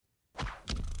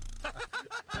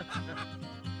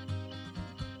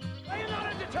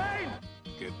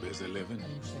Get busy living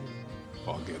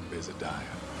or get busy dying.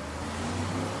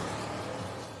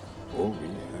 All we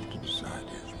have to decide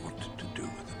is what to do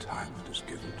with the time that is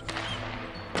given to us.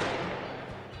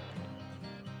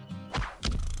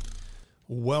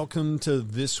 Welcome to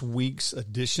this week's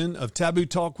edition of Taboo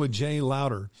Talk with Jay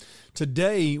Louder.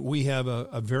 Today we have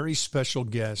a very special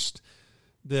guest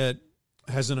that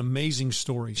has an amazing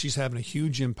story. She's having a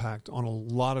huge impact on a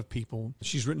lot of people.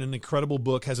 She's written an incredible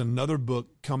book, has another book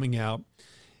coming out,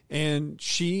 and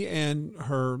she and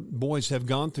her boys have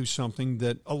gone through something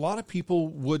that a lot of people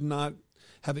would not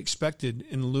have expected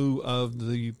in lieu of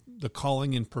the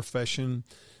calling and profession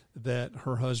that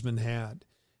her husband had.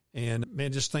 And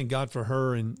man, just thank God for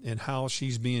her and how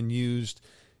she's being used.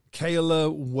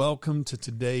 Kayla, welcome to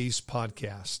today's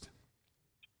podcast.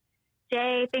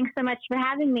 Jay, thanks so much for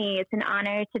having me. It's an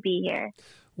honor to be here.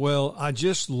 Well, I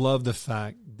just love the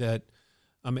fact that,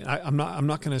 I'm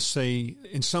not going to say,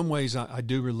 in some ways I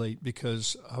do relate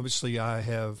because obviously I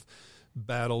have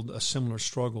battled a similar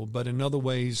struggle, but in other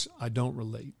ways I don't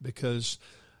relate because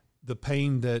the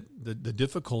pain that the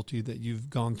difficulty that you've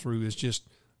gone through is just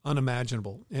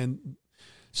unimaginable. And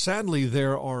sadly,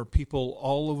 there are people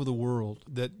all over the world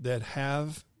that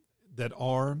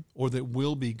are, or that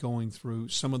will be going through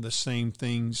some of the same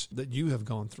things that you have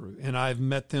gone through. And I've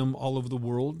met them all over the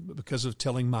world because of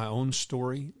telling my own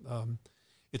story.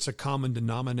 It's a common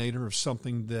denominator of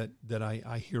something that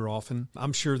I hear often.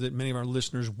 I'm sure that many of our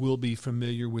listeners will be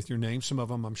familiar with your name. Some of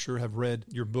them, I'm sure, have read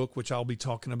your book, which I'll be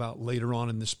talking about later on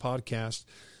in this podcast.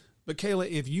 But Kayla,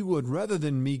 if you would, rather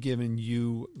than me giving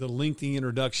you the lengthy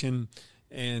introduction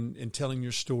and telling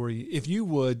your story, if you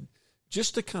would,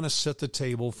 just to kind of set the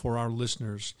table for our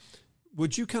listeners,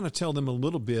 would you kind of tell them a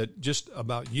little bit just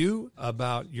about you,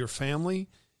 about your family,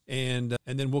 and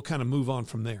then we'll kind of move on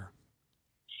from there?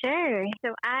 Sure.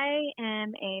 So I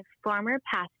am a former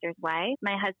pastor's wife.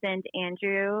 My husband,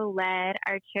 Andrew, led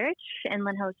our church,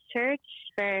 Inland Hills Church,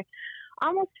 for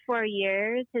almost 4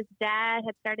 years. His dad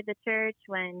had started the church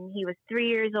when he was 3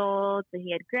 years old, so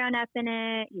he had grown up in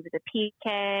it. He was a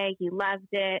PK. He loved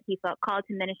it. He felt called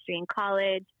to ministry in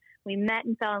college. We met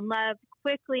and fell in love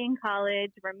quickly in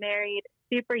college. We're married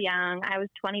super young. I was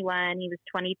 21. He was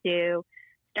 22.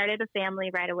 Started a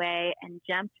family right away and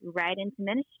jumped right into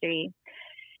ministry.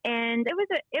 And it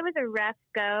was a rough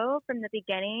go from the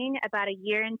beginning. About a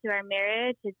year into our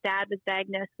marriage, his dad was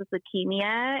diagnosed with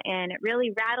leukemia, and it really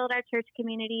rattled our church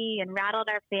community and rattled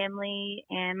our family.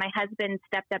 And my husband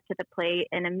stepped up to the plate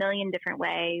in a million different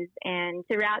ways. And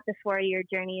throughout the 4-year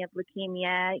journey of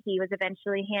leukemia, he was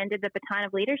eventually handed the baton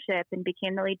of leadership and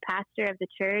became the lead pastor of the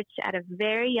church at a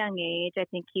very young age. I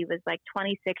think he was like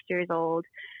 26 years old.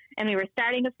 And we were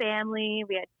starting a family.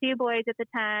 We had 2 boys at the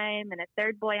time and a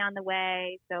 3rd boy on the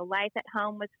way. So life at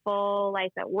home was full.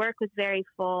 Life at work was very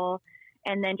full.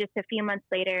 And then just a few months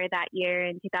later that year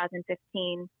in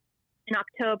 2015, in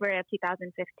October of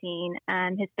 2015,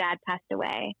 his dad passed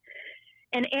away.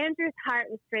 And Andrew's heart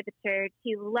was for the church.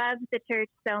 He loved the church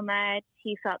so much.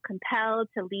 He felt compelled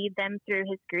to lead them through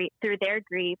their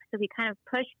grief. So he kind of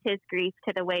pushed his grief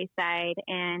to the wayside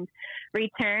and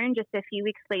returned just a few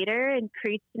weeks later and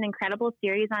preached an incredible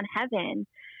series on heaven.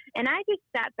 And I just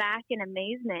sat back in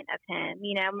amazement of him.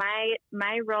 You know,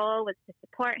 my role was to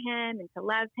support him and to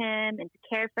love him and to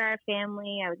care for our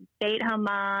family. I was a stay-at-home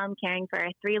mom caring for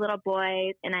our 3 little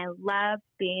boys, and I loved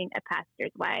being a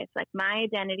pastor's wife. Like, my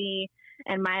identity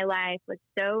and my life was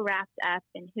so wrapped up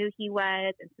in who he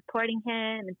was and supporting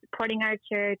him and supporting our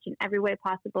church in every way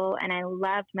possible. And I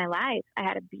loved my life. I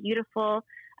had a beautiful,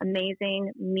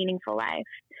 amazing, meaningful life.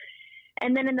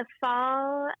 And then in the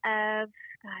fall of,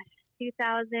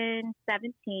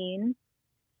 2017,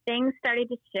 things started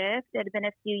to shift. It had been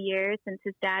a few years since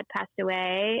his dad passed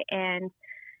away, and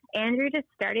Andrew just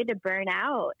started to burn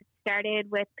out. It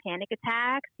started with panic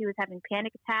attacks. He was having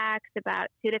panic attacks about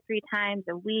 2 to 3 times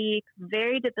a week,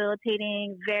 very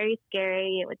debilitating, very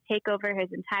scary. It would take over his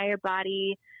entire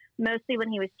body, mostly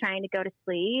when he was trying to go to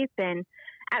sleep. And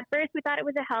at first we thought it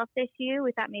was a health issue.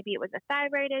 We thought maybe it was a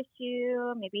thyroid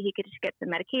issue. Maybe he could just get some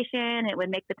medication. It would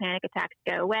make the panic attacks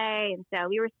go away. And so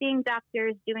we were seeing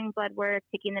doctors, doing blood work,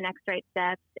 taking the next right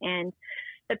steps. And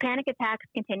the panic attacks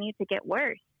continued to get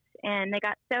worse. And they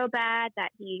got so bad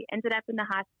that he ended up in the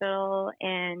hospital.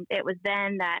 And it was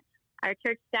then that our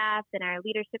church staff and our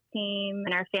leadership team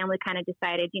and our family kind of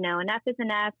decided, you know, enough is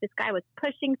enough. This guy was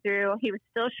pushing through. He was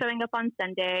still showing up on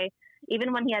Sunday.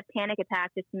 Even when he had panic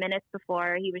attacks just minutes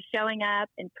before, he was showing up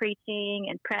and preaching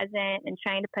and present and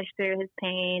trying to push through his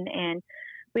pain. And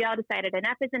we all decided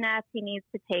enough is enough. He needs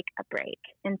to take a break.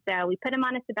 And so we put him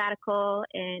on a sabbatical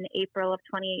in April of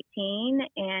 2018.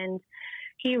 And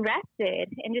he rested.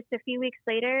 And just a few weeks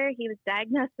later, he was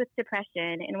diagnosed with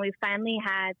depression. And we finally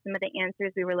had some of the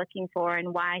answers we were looking for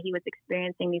and why he was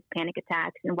experiencing these panic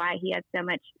attacks and why he had so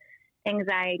much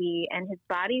anxiety. And his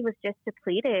body was just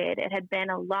depleted. It had been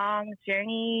a long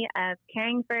journey of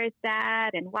caring for his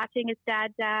dad and watching his dad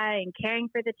die and caring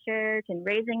for the church and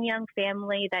raising a young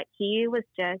family that he was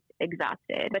just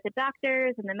exhausted. But the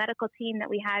doctors and the medical team that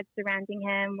we had surrounding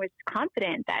him was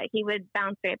confident that he would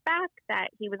bounce right back, that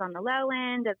he was on the low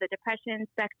end of the depression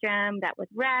spectrum, that with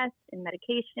rest and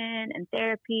medication and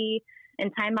therapy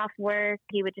and time off work,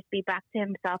 he would just be back to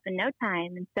himself in no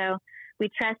time. And so we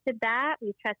trusted that.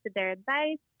 We trusted their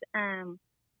advice.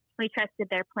 We trusted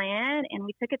their plan, and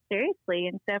we took it seriously.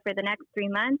 And so for the next 3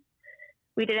 months,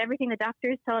 we did everything the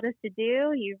doctors told us to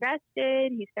do. He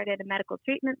rested. He started a medical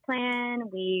treatment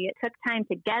plan. We took time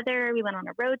together. We went on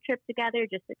a road trip together,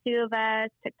 just the two of us,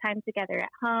 took time together at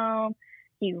home.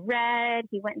 He read.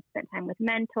 He went and spent time with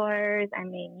mentors. I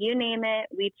mean, you name it.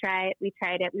 We tried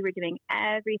it. We were doing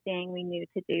everything we knew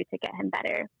to do to get him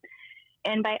better.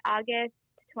 And by August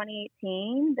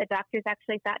 2018, the doctors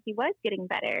actually thought he was getting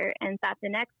better and thought the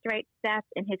next right step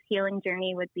in his healing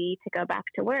journey would be to go back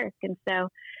to work. And so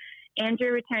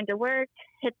Andrew returned to work,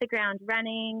 hit the ground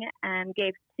running,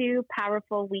 gave 2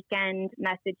 powerful weekend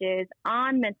messages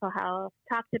on mental health,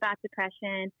 talked about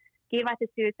depression, gave out the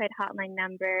suicide hotline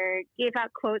number, gave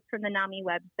out quotes from the NAMI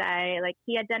website. Like,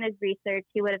 he had done his research.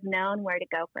 He would have known where to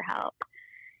go for help.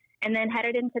 And then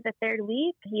headed into the 3rd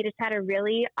week, he just had a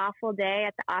really awful day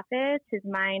at the office. His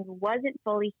mind wasn't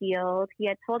fully healed. He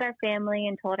had told our family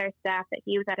and told our staff that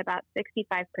he was at about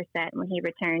 65% when he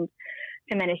returned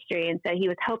to ministry. And so he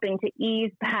was hoping to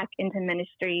ease back into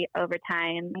ministry over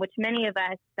time, which many of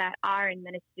us that are in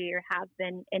ministry or have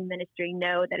been in ministry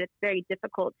know that it's very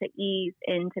difficult to ease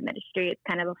into ministry. It's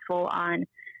kind of a full-on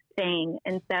thing.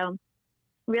 And so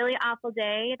really awful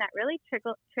day that really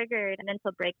triggered a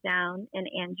mental breakdown in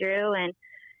Andrew. And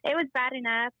it was bad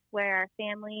enough where our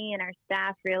family and our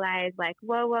staff realized, like,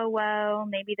 whoa,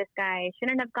 maybe this guy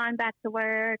shouldn't have gone back to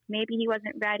work. Maybe he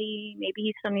wasn't ready. Maybe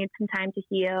he still needs some time to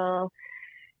heal.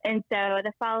 And so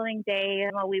the following day,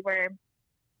 while we were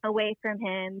away from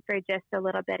him for just a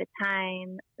little bit of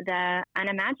time, the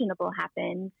unimaginable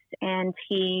happened, and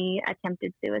he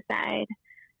attempted suicide.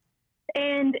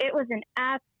 And it was an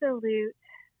absolute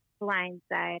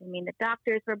blindside. I mean, the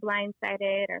doctors were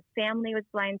blindsided, our family was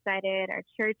blindsided, our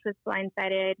church was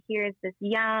blindsided. Here's this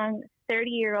young,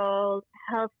 30-year-old,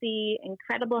 healthy,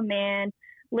 incredible man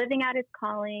living out his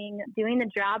calling, doing the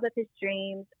job of his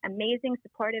dreams, amazing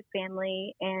supportive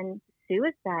family, and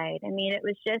suicide. I mean, it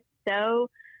was just so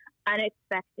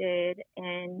unexpected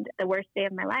and the worst day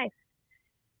of my life.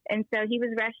 And so he was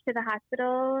rushed to the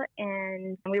hospital,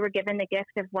 and we were given the gift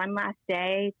of one last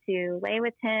day to lay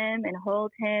with him and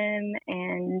hold him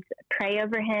and pray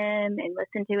over him and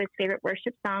listen to his favorite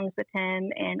worship songs with him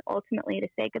and ultimately to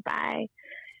say goodbye.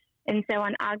 And so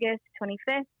on August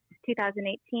 25th,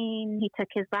 2018, he took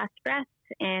his last breath.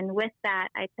 And with that,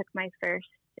 I took my first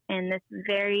in this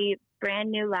very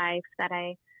brand new life that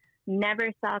I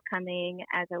never saw coming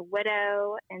as a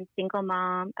widow and single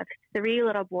mom of 3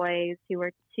 little boys who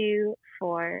were 2,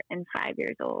 4, and 5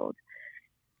 years old.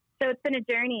 So it's been a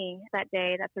journey that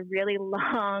day. That's a really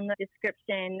long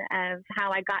description of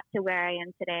how I got to where I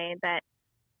am today, but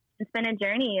it's been a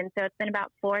journey. And so it's been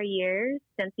about 4 years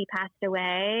since he passed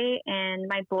away, and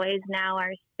my boys now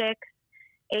are 6,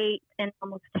 8, and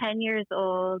almost 10 years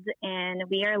old, and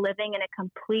we are living in a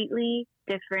completely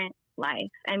different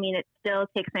life. I mean, it still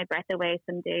takes my breath away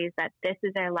some days that this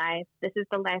is our life. This is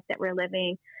the life that we're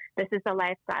living. This is the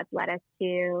life God's led us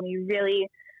to. We really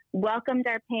welcomed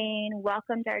our pain,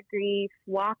 welcomed our grief,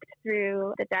 walked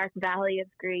through the dark valley of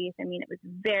grief. I mean, it was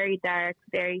very dark,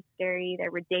 very scary.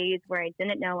 There were days where I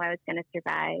didn't know I was going to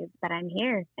survive, but I'm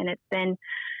here. And it's been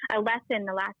a lesson.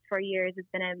 The last 4 years has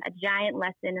been a giant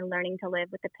lesson in learning to live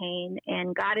with the pain.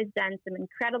 And God has done some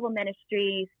incredible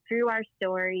ministries through our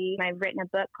story. I've written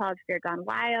a book called Fear Gone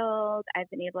Wild. I've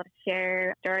been able to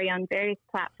share story on various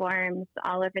platforms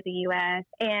all over the U.S.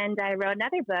 And I wrote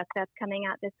another book that's coming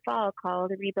out this fall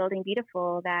called Rebuilding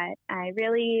Beautiful that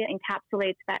really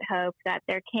encapsulates that hope that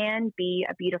there can be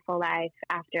a beautiful life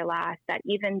after loss, that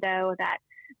even though that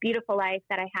beautiful life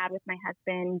that I had with my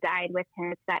husband died with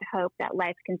him, it's that hope that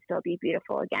life can still be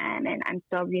beautiful again. And I'm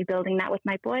still rebuilding that with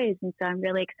my boys. And so I'm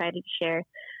really excited to share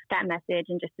that message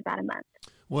in just about a month.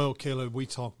 Well, Kayla, we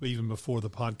talked even before the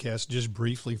podcast just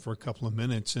briefly for a couple of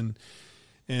minutes. And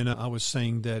I was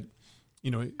saying that, you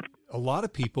know, a lot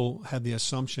of people have the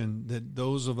assumption that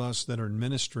those of us that are in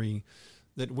ministry,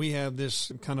 that we have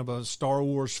this kind of a Star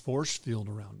Wars force field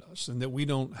around us, and that we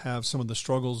don't have some of the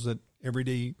struggles that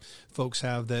everyday folks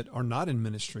have that are not in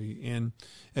ministry. And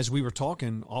as we were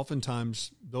talking,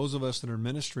 oftentimes those of us that are in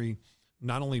ministry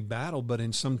not only battle, but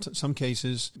in some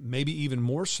cases, maybe even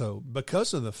more so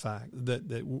because of the fact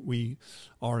that we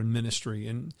are in ministry.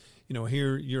 And,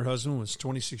 here your husband was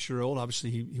 26-year-old. Obviously,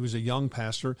 he was a young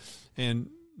pastor, and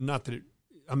not that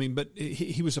but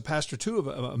he was a pastor too of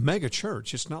a mega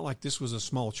church. It's not like this was a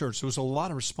small church. There was a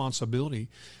lot of responsibility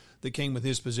that came with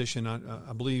his position.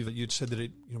 I believe that you'd said that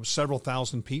it, several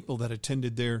thousand people that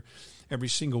attended there every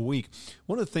single week.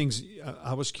 One of the things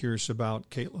I was curious about,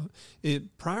 Kayla,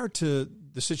 prior to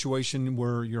the situation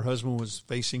where your husband was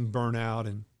facing burnout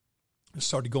and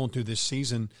started going through this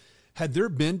season, had there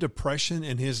been depression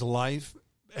in his life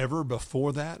ever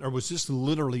before that, or was this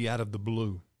literally out of the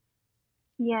blue?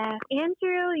 Yeah,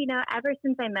 Andrew, ever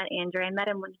since I met Andrew, I met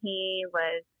him when he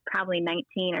was probably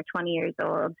 19 or 20 years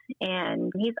old.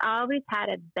 And he's always had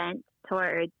a bent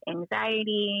towards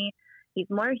anxiety. He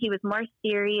was more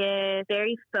serious,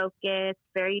 very focused,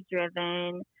 very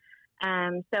driven.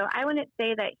 So I wouldn't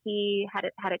say that he had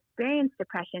experienced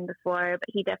depression before, but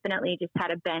he definitely just had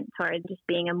a bent towards just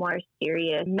being a more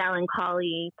serious,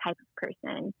 melancholy type of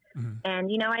person. Mm-hmm.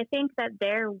 And, I think that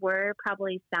there were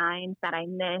probably signs that I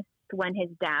missed when his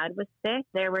dad was sick.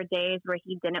 There were days where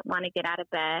he didn't want to get out of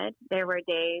bed. There were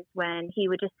days when he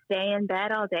would just stay in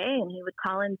bed all day and he would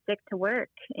call in sick to work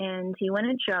and he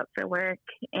wouldn't show up for work.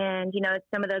 And, it's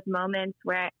some of those moments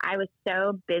where I was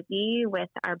so busy with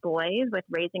our boys, with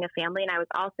raising a family, and I was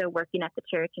also working at the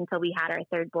church until we had our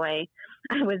third boy.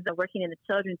 I was working in the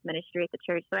children's ministry at the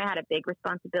church, so I had a big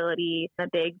responsibility, a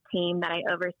big team that I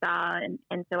oversaw.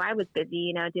 And so I was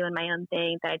busy, doing my own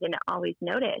thing that I didn't always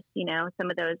notice, some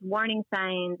of those warning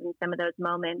signs and some of those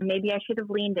moments maybe I should have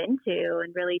leaned into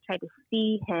and really tried to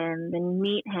see him and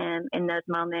meet him in those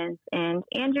moments. And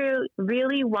Andrew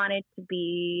really wanted to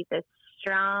be this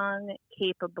strong,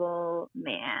 capable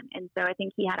man. And so I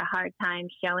think he had a hard time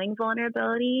showing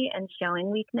vulnerability and showing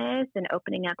weakness and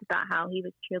opening up about how he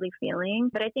was truly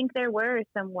feeling. But I think there were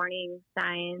some warning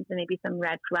signs and maybe some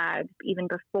red flags even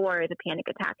before the panic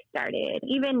attack started.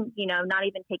 Even, not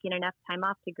even taking enough time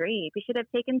off to grieve. He should have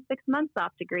taken 6 months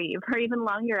off to grieve or even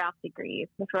longer off to grieve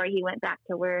before he went back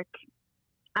to work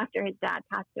after his dad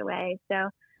passed away. So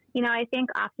I think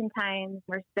oftentimes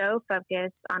we're so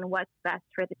focused on what's best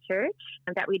for the church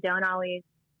that we don't always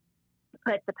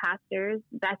put the pastor's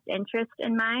best interest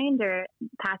in mind, or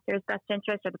pastor's best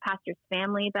interest, or the pastor's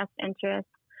family best interest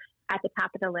at the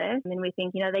top of the list. And we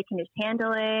think, they can just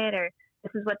handle it, or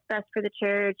this is what's best for the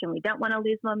church, and we don't want to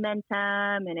lose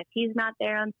momentum. And if he's not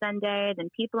there on Sunday, then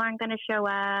people aren't going to show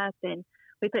up. And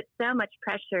we put so much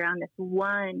pressure on this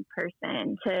one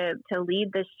person to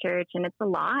lead this church, and it's a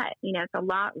lot. It's a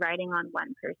lot riding on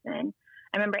one person.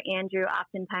 I remember Andrew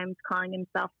oftentimes calling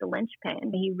himself the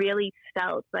linchpin. He really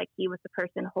felt like he was the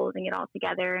person holding it all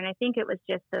together. And I think it was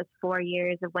just those 4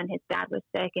 years of when his dad was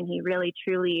sick, and he really,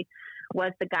 truly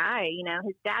was the guy.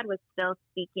 His dad was still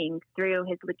speaking through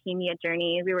his leukemia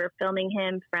journey. We were filming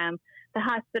him from the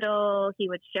hospital. He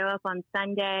would show up on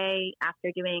Sunday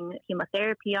after doing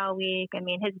chemotherapy all week. I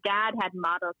mean, his dad had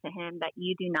modeled to him that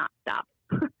you do not stop,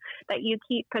 that you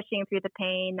keep pushing through the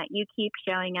pain, that you keep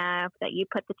showing up, that you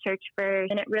put the church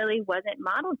first. And it really wasn't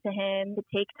modeled to him to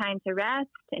take time to rest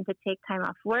and to take time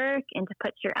off work and to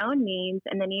put your own needs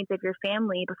and the needs of your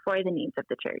family before the needs of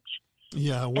the church.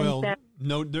 Yeah, well,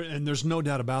 there's no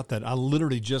doubt about that. I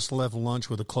literally just left lunch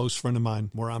with a close friend of mine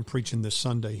where I'm preaching this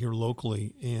Sunday here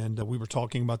locally, and we were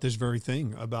talking about this very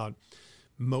thing, about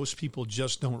most people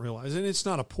just don't realize, and it's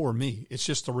not a poor me, it's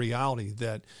just the reality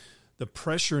that the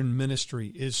pressure in ministry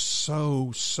is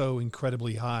so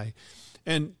incredibly high.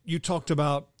 And you talked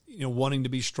about, wanting to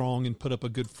be strong and put up a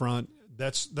good front.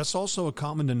 That's also a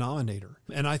common denominator.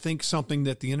 And I think something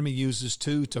that the enemy uses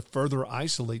too to further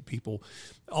isolate people.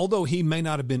 Although he may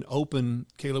not have been open,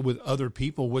 Kayla, with other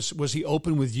people, was he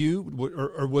open with you,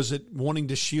 or was it wanting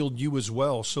to shield you as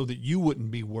well so that you wouldn't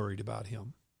be worried about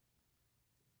him?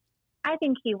 I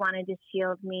think he wanted to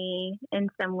shield me in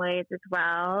some ways as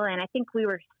well. And I think we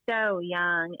were so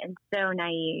young and so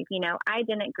naive. I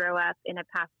didn't grow up in a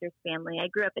pastor's family. I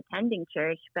grew up attending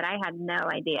church, but I had no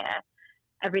idea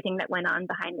everything that went on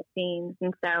behind the scenes.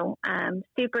 And so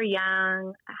super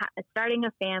young, starting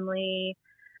a family,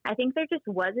 I think there just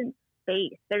wasn't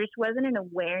space. There just wasn't an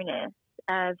awareness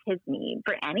of his need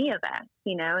for any of us.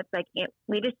 It's like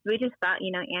we just thought,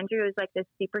 Andrew is like this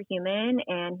superhuman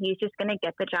and he's just going to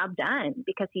get the job done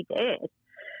because he did.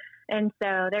 And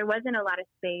so there wasn't a lot of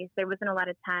space. There wasn't a lot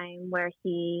of time where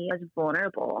he was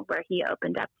vulnerable, where he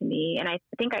opened up to me. And I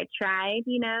think I tried,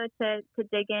 to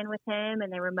dig in with him.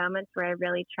 And there were moments where I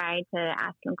really tried to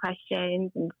ask him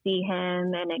questions and see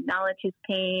him and acknowledge his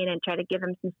pain and try to give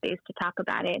him some space to talk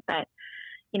about it. But,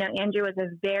 Andrew was a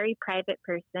very private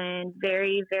person,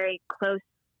 very, very close,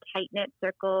 tight-knit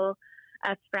circle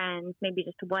of friends, maybe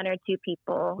just one or two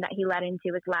people that he let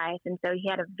into his life. And so he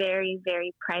had a very,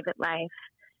 very private life.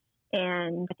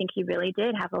 And I think he really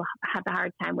did have a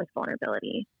hard time with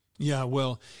vulnerability. Yeah,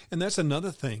 well, and that's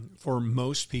another thing for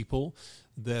most people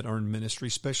that are in ministry,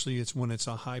 especially when it's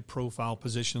a high-profile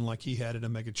position like he had at a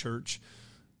mega church.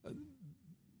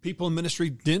 People in ministry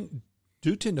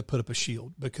do tend to put up a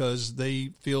shield because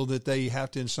they feel that they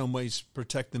have to, in some ways,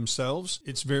 protect themselves.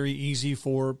 It's very easy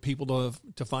for people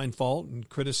to find fault and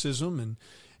criticism,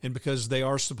 and because they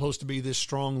are supposed to be this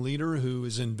strong leader who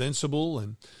is invincible.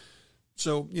 And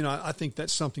so, I think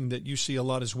that's something that you see a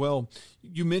lot as well.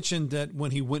 You mentioned that when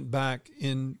he went back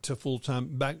into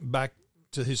full-time, back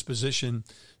to his position,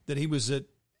 that he was at,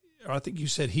 or I think he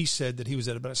said that he was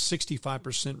at about a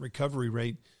 65% recovery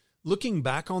rate. Looking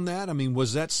back on that,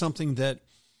 was that something that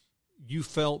you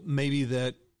felt maybe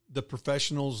that the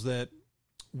professionals that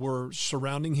were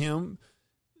surrounding him,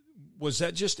 was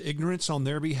that just ignorance on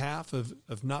their behalf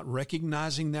of not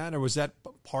recognizing that? Or was that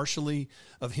partially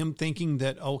of him thinking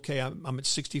that, okay, I'm at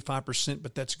 65%,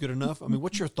 but that's good enough?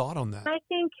 What's your thought on that? I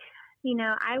think,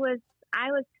 I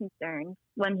was concerned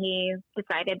when he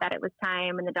decided that it was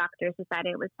time and the doctors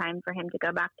decided it was time for him to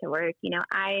go back to work.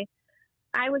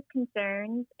 I was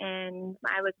concerned and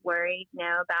I was worried,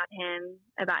 about him,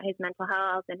 about his mental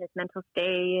health and his mental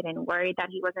state, and worried that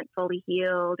he wasn't fully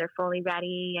healed or fully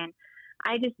ready. And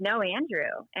I just know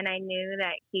Andrew, and I knew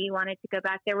that he wanted to go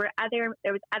back. There was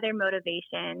other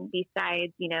motivation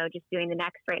besides, just doing the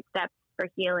next right steps for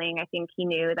healing. I think he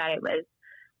knew that it was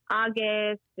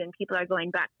August and people are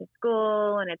going back to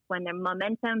school, and it's when the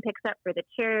momentum picks up for the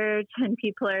church and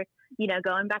people are,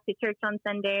 going back to church on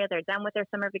Sunday. They're done with their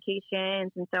summer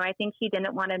vacations. And so I think he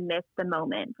didn't want to miss the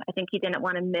moment. I think he didn't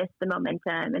want to miss the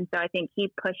momentum. And so I think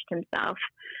he pushed himself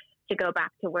to go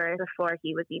back to work before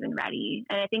he was even ready.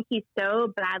 And I think he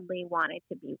so badly wanted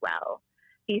to be well.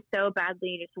 He so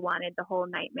badly just wanted the whole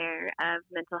nightmare of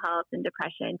mental health and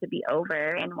depression to be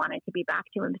over and wanted to be back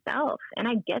to himself. And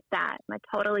I get that. I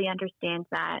totally understand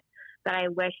that. But I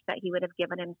wish that he would have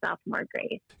given himself more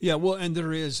grace. Yeah, well, and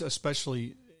there is,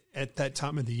 especially at that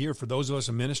time of the year, for those of us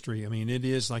in ministry, it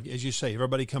is like, as you say,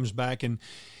 everybody comes back and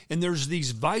there's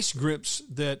these vice grips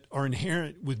that are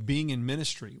inherent with being in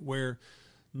ministry, where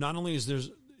not only is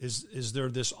there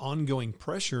this ongoing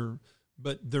pressure,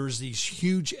 but there's these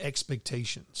huge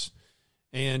expectations.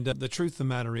 And the truth of the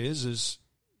matter is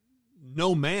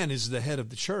no man is the head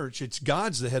of the church. It's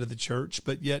God's the head of the church,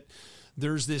 but yet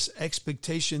there's this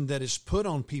expectation that is put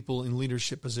on people in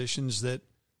leadership positions that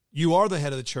you are the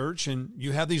head of the church and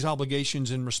you have these obligations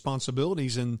and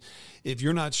responsibilities. And if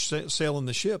you're not sailing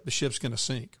the ship's going to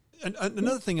sink. And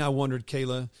another thing I wondered,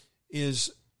 Kayla,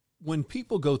 is when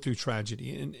people go through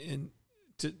tragedy, and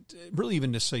to really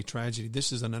even to say tragedy,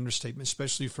 this is an understatement,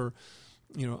 especially for,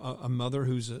 a mother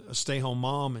who's a stay-home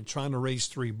mom and trying to raise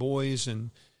 3 boys,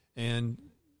 and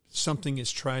something as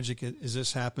tragic as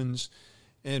this happens.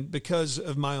 And because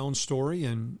of my own story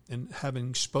and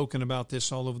having spoken about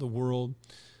this all over the world,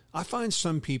 I find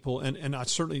some people, and I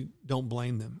certainly don't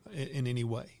blame them in any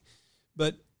way,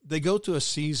 but they go through a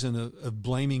season of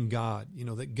blaming God,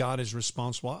 that God is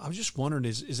responsible. I was just wondering,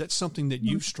 is that something that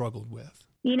you've struggled with?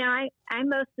 I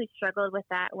mostly struggled with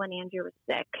that when Andrew was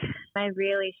sick. I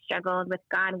really struggled with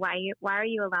God. Why are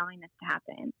you allowing this to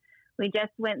happen? We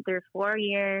just went through 4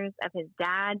 years of his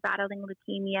dad battling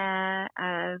leukemia,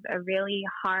 of a really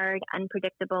hard,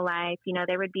 unpredictable life.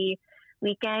 There would be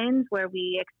weekends where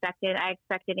I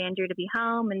expected Andrew to be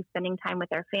home and spending time with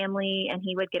our family, and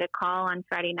he would get a call on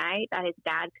Friday night that his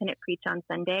dad couldn't preach on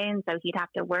Sunday, and so he'd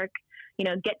have to work,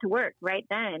 get to work right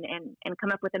then and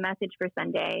come up with a message for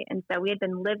Sunday. And so we had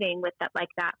been living with that like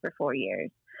that for 4 years.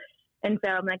 And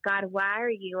so I'm like, God, why are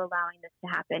you allowing this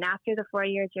to happen? After the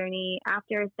 4-year journey,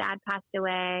 after his dad passed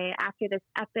away, after this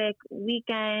epic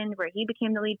weekend where he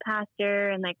became the lead pastor,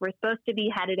 and like we're supposed to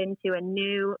be headed into a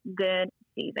new good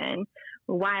season,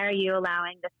 why are you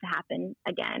allowing this to happen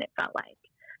again? It felt like.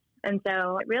 And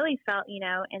so it really felt,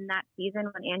 in that season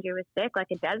when Andrew was sick,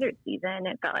 like a desert season.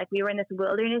 It felt like we were in this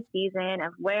wilderness season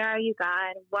of, where are you,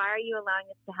 God? Why are you allowing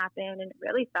this to happen? And it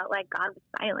really felt like God was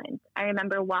silent. I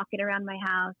remember walking around my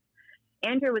house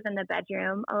Andrew was in the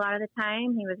bedroom a lot of the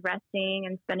time. He was resting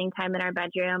and spending time in our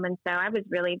bedroom. And so I was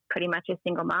really pretty much a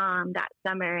single mom that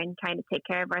summer and trying to take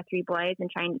care of our 3 boys and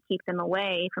trying to keep them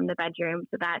away from the bedroom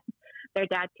so that their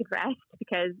dad could rest,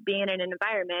 because being in an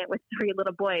environment with 3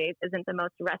 little boys isn't the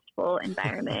most restful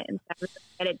environment. And so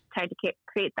I tried to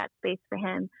create that space for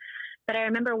him. But I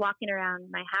remember walking around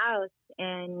my house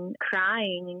and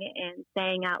crying and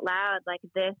saying out loud, like,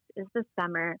 this is the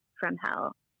summer from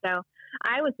hell. So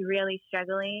I was really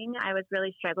struggling. I was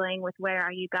really struggling with, where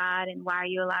are you, God, and why are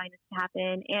you allowing this to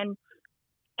happen? And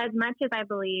as much as I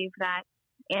believe that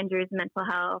Andrew's mental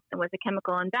health was a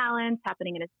chemical imbalance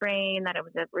happening in his brain, that it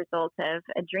was a result of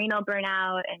adrenal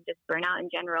burnout and just burnout in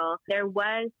general, there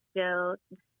was still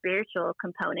spiritual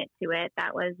component to it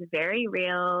that was very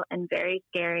real and very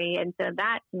scary. And so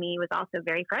that to me was also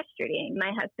very frustrating.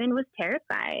 My husband was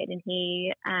terrified, and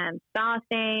he saw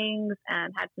things,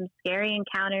 had some scary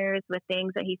encounters with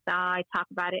things that he saw. I talk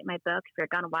about it in my book, If You're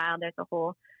Gone Wild. There's a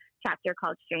whole chapter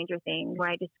called Stranger Things where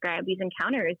I describe these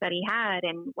encounters that he had.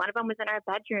 And one of them was in our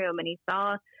bedroom, and he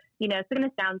saw, it's going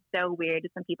to sound so weird to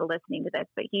some people listening to this,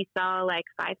 but he saw like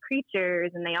 5 creatures,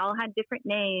 and they all had different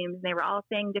names. They were all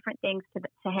saying different things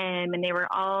to him. And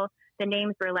the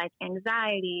names were like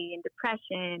anxiety and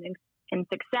depression and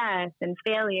success and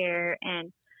failure.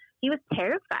 And he was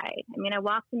terrified. I mean, I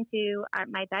walked into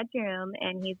my bedroom,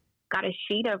 and he's got a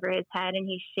sheet over his head, and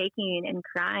he's shaking and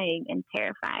crying and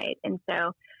terrified. And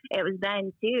so it was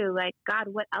then too, like, God,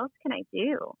 what else can I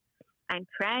do? I'm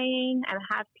praying. I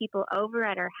have people over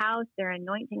at our house. They're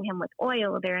anointing him with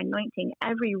oil. They're anointing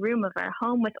every room of our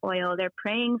home with oil. They're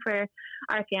praying for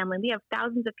our family. We have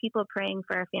thousands of people praying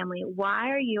for our family. Why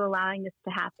are you allowing this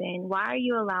to happen? Why are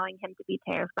you allowing him to be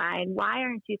terrified? Why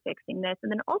aren't you fixing this? And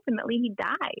then ultimately he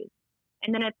dies.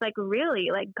 And then it's like, really,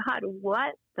 like, God,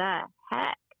 what the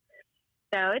heck?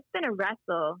 So it's been a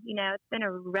wrestle, it's been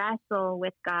a wrestle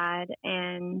with God.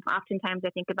 And oftentimes I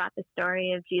think about the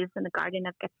story of Jesus in the Garden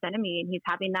of Gethsemane, and he's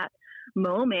having that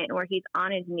moment where he's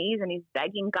on his knees and he's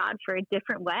begging God for a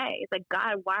different way. It's like,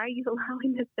 God, why are you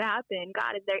allowing this to happen?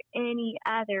 God, is there any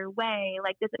other way?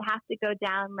 Like, does it have to go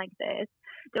down like this?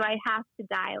 Do I have to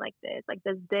die like this? Like,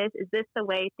 is this the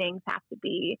way things have to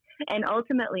be? And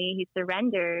ultimately he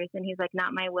surrenders, and he's like,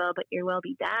 not my will, but your will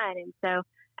be done. And so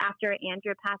after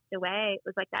Andrew passed away, it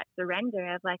was like that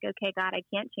surrender of like, okay, God, I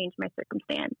can't change my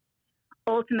circumstance.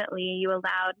 Ultimately, you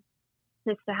allowed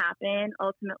this to happen.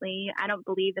 Ultimately, I don't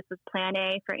believe this was plan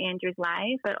A for Andrew's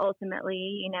life, but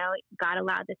ultimately, God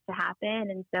allowed this to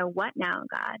happen. And so what now,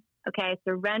 God? Okay, I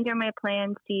surrender my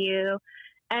plans to you.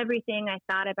 Everything I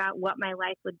thought about what my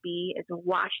life would be is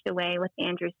washed away with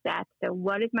Andrew's death. So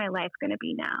what is my life going to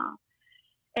be now?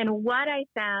 And what I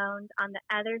found on the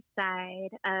other side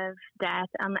of death,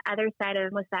 on the other side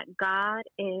of, was that God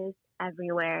is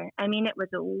everywhere. I mean, it was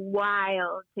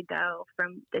wild to go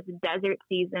from this desert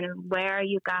season of where are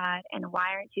you, God, and why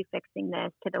aren't you fixing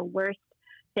this, to the worst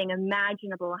thing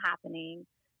imaginable happening,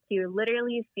 to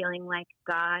literally feeling like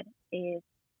God is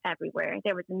everywhere.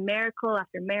 There was miracle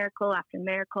after miracle after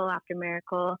miracle after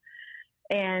miracle.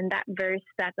 And that verse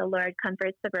that the Lord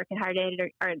comforts the brokenhearted,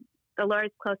 or the Lord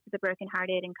is close to the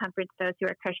brokenhearted and comforts those who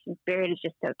are crushed in spirit, is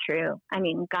just so true. I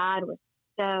mean, God was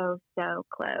so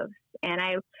close. And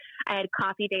I had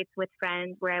coffee dates with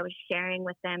friends where I was sharing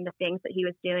with them the things that he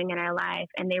was doing in our life,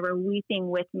 and they were weeping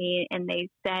with me, and they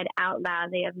said out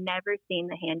loud they have never seen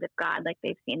the hand of God like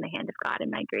they've seen the hand of God in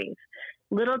my grief.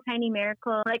 Little tiny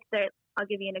miracle, like I'll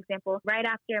give you an example. Right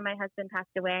after my husband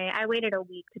passed away, I waited a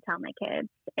week to tell my kids.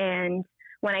 And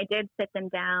when I did sit them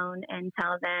down and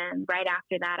tell them, right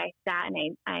after that, I sat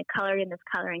and I colored in this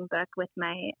coloring book with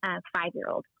my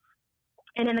 5-year-old.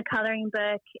 And in the coloring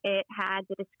book, it had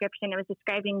the description. It was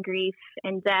describing grief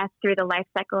and death through the life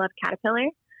cycle of caterpillar.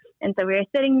 And so we were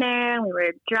sitting there and we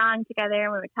were drawing together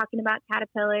and we were talking about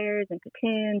caterpillars and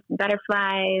cocoons and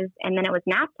butterflies. And then it was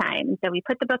nap time. And so we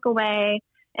put the book away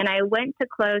and I went to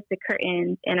close the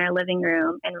curtains in our living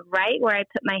room. And right where I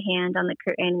put my hand on the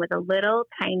curtain was a little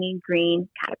tiny green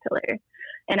caterpillar.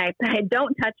 And I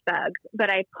don't touch bugs, but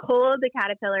I pulled the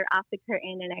caterpillar off the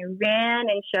curtain and I ran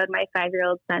and showed my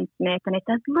 5-year-old son, Smith. And I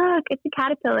said, look, it's a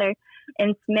caterpillar.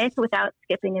 And Smith, without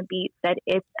skipping a beat, said,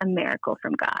 it's a miracle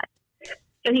from God.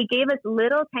 So he gave us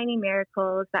little tiny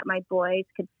miracles that my boys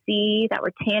could see, that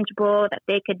were tangible, that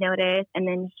they could notice, and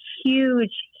then huge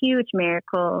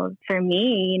miracles for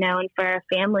me, and for our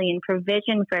family, and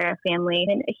provision for our family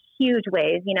in huge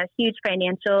ways, huge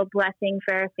financial blessing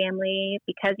for our family.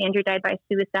 Because Andrew died by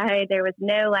suicide, there was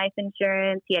no life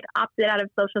insurance. He had opted out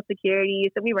of Social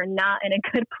Security, so we were not in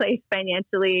a good place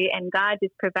financially, and God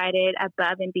just provided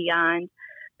above and beyond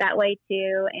that way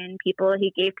too. And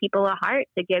he gave people a heart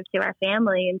to give to our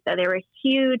family. And so there were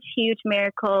huge, huge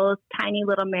miracles, tiny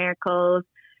little miracles.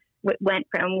 Went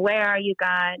from where are you,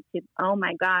 God, to, oh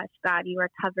my gosh, God, you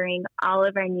are covering all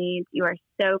of our needs. You are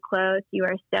so close. You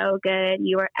are so good.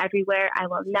 You are everywhere. I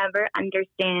will never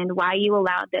understand why you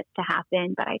allowed this to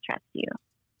happen, but I trust you.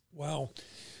 Wow.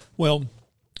 Well,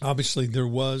 obviously there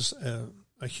was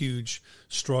a huge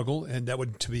struggle, and that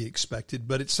would to be expected.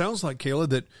 But it sounds like, Kayla,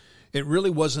 that it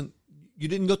really wasn't, you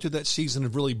didn't go through that season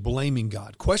of really blaming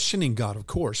God, questioning God, of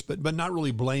course, but not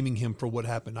really blaming him for what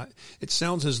happened. It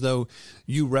sounds as though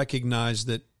you recognize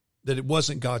that it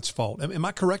wasn't God's fault. Am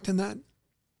I correct in that?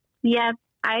 Yes,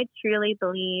 I truly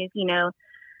believe,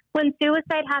 when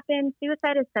suicide happens,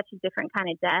 suicide is such a different kind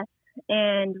of death.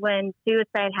 And when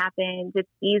suicide happens, it's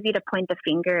easy to point the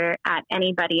finger at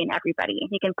anybody and everybody.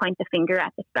 You can point the finger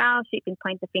at the spouse. You can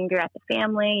point the finger at the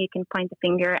family. You can point the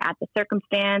finger at the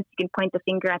circumstance. You can point the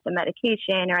finger at the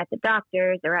medication or at the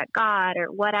doctors or at God or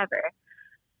whatever.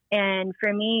 And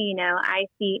for me, I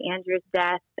see Andrew's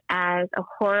death as a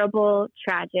horrible,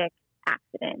 tragic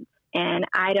accident. And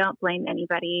I don't blame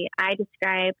anybody. I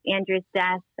describe Andrew's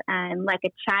death like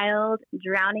a child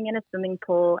drowning in a swimming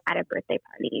pool at a birthday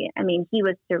party. I mean, he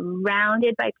was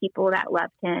surrounded by people that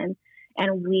loved him,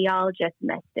 and we all just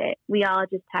missed it. We all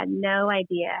just had no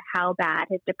idea how bad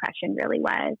his depression really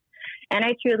was. And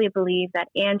I truly believe that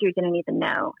Andrew didn't even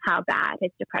know how bad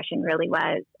his depression really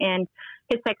was. And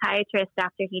his psychiatrist,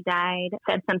 after he died,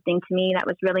 said something to me that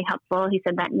was really helpful. He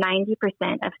said that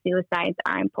 90% of suicides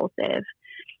are impulsive.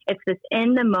 It's this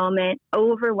in-the-moment,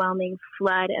 overwhelming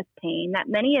flood of pain that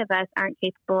many of us aren't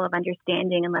capable of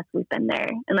understanding unless we've been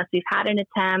there, unless we've had an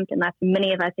attempt, unless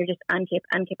many of us are just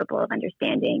incapable of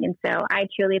understanding. And so I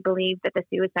truly believe that the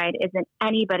suicide isn't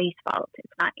anybody's fault.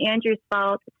 It's not Andrew's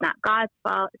fault. It's not God's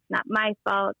fault. It's not my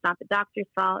fault. It's not the doctor's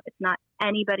fault. It's not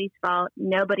anybody's fault.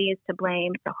 Nobody is to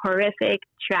blame. It's a horrific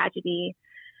tragedy.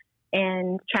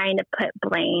 And trying to put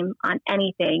blame on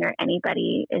anything or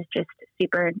anybody is just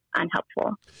super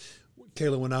unhelpful.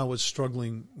 Kayla, when I was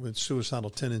struggling with suicidal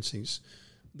tendencies,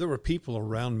 there were people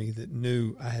around me that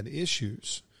knew I had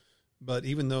issues, but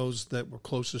even those that were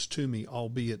closest to me,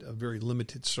 albeit a very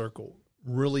limited circle,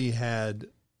 really had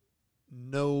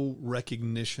no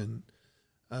recognition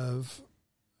of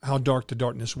how dark the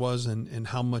darkness was and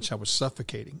how much I was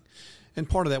suffocating. And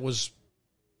part of that was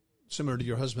similar to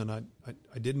your husband.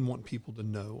 I didn't want people to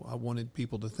know. I wanted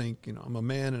people to think, I'm a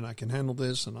man and I can handle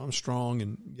this and I'm strong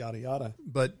and yada, yada.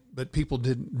 But people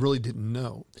really didn't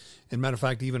know. And matter of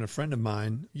fact, even a friend of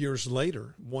mine years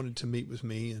later wanted to meet with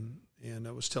me and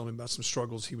I was telling him about some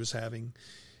struggles he was having.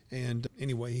 And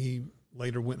anyway, he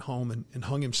later went home and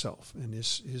hung himself, and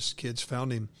his kids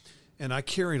found him. And I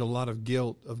carried a lot of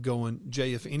guilt of going,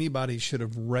 Jay, if anybody should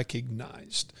have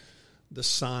recognized the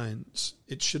signs,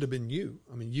 it should have been you.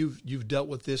 I mean, you've dealt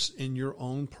with this in your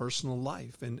own personal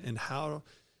life, and how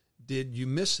did you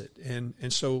miss it? And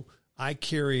so I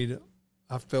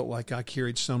felt like I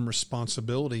carried some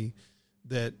responsibility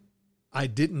that I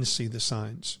didn't see the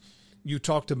signs. You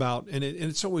talked about, and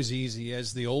it's always easy,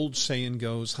 as the old saying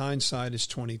goes, hindsight is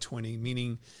 20/20,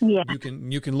 meaning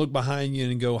you can look behind you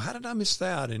and go, how did I miss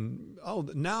that? And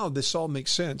now this all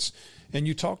makes sense. And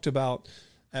you talked about,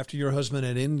 after your husband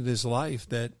had ended his life,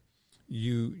 that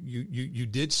you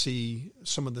did see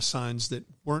some of the signs that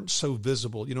weren't so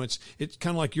visible. It's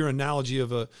kind of like your analogy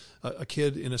of a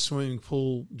kid in a swimming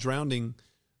pool drowning.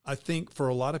 I think for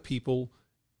a lot of people,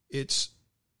 it's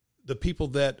the people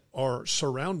that are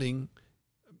surrounding,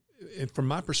 and from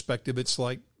my perspective, it's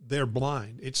like they're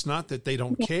blind. It's not that they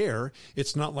don't care.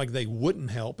 It's not like they wouldn't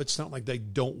help. It's not like they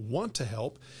don't want to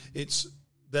help. It's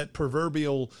that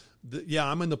proverbial,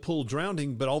 I'm in the pool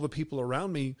drowning, but all the people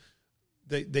around me,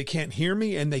 they can't hear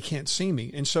me and they can't see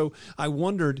me. And so I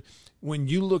wondered, when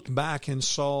you looked back and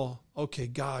saw, okay,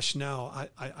 gosh, now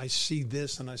I see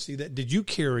this and I see that, did you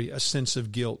carry a sense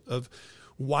of guilt of,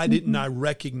 why didn't I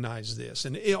recognize this?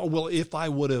 And if I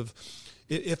would have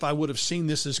seen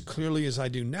this as clearly as I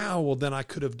do now, well, then I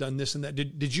could have done this and that.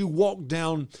 Did you walk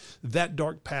down that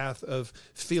dark path of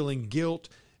feeling guilt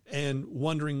and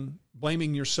wondering,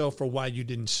 blaming yourself for why you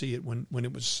didn't see it when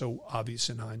it was so obvious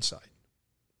in hindsight?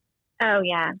 Oh,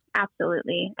 yeah,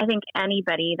 absolutely. I think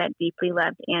anybody that deeply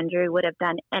loved Andrew would have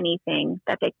done anything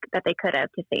that they could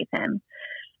have to save him.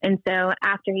 And so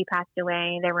after he passed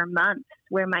away, there were months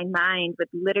where my mind would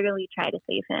literally try to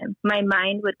save him. My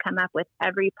mind would come up with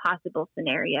every possible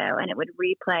scenario, and it would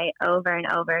replay over and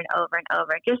over and over and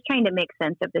over, just trying to make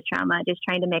sense of the trauma, just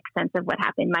trying to make sense of what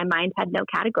happened. My mind had no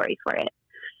category for it.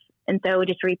 And so it would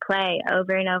just replay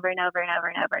over and over and over and over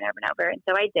and over and over and over. And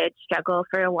so I did struggle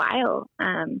for a while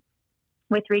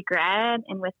with regret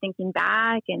and with thinking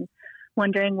back and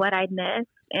wondering what I'd missed.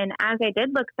 And as I did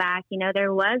look back,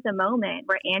 there was a moment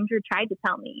where Andrew tried to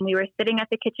tell me. We were sitting at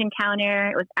the kitchen counter.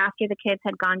 It was after the kids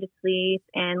had gone to sleep.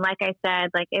 And like I said,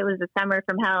 it was a summer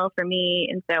from hell for me.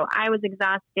 And so I was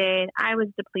exhausted. I was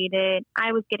depleted.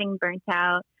 I was getting burnt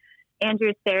out.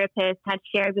 Andrew's therapist had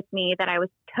shared with me that I was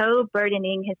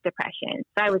co-burdening his depression.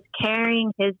 So I was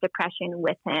carrying his depression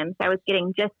with him. So I was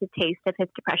getting just a taste of his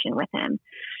depression with him.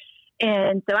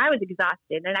 And so I was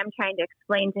exhausted, and I'm trying to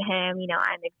explain to him,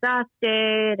 I'm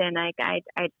exhausted, and I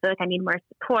feel like I need more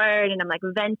support, and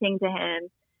I'm venting to him.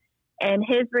 And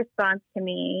his response to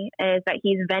me is that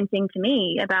he's venting to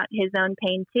me about his own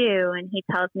pain too. And he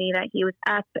tells me that he was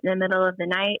up in the middle of the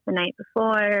night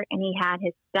before, and he had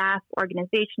his staff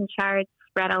organization charts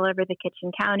spread all over the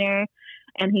kitchen counter,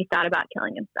 and he thought about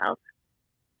killing himself.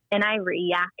 And I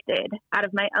reacted out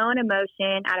of my own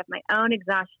emotion, out of my own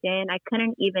exhaustion. I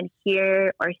couldn't even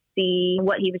hear or see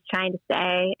what he was trying to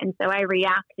say. And so I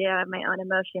reacted out of my own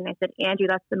emotion. I said, Andrew,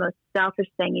 that's the most selfish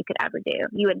thing you could ever do.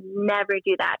 You would never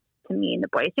do that to me and the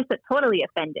boys. Just totally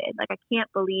offended. I can't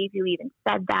believe you even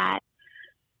said that.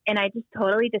 And I just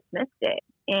totally dismissed it.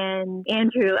 And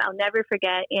Andrew, I'll never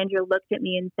forget, Andrew looked at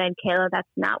me and said, Kayla, that's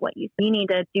not what you said. You need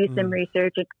to do some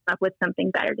research and come up with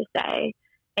something better to say.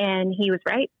 And he was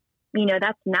right.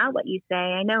 That's not what you say.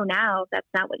 I know now that's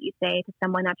not what you say to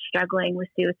someone that's struggling with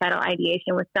suicidal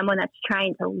ideation, with someone that's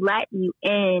trying to let you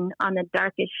in on the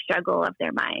darkest struggle of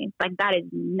their mind. That is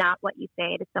not what you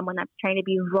say to someone that's trying to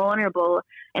be vulnerable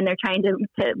and they're trying to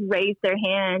raise their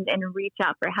hand and reach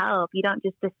out for help. You don't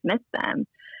just dismiss them.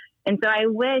 And so I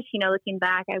wish, looking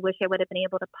back, I wish I would have been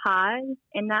able to pause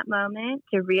in that moment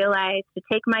to realize, to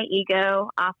take my ego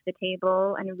off the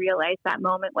table and realize that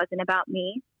moment wasn't about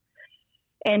me.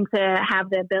 And to have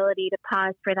the ability to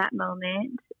pause for that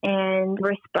moment and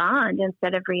respond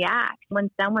instead of react.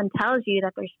 When someone tells you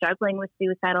that they're struggling with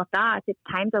suicidal thoughts, it's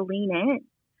time to lean in.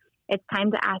 It's time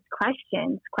to ask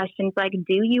questions. Questions like,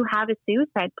 do you have a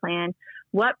suicide plan?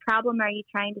 What problem are you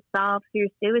trying to solve through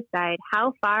suicide?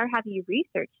 How far have you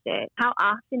researched it? How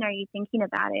often are you thinking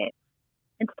about it?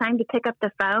 It's time to pick up the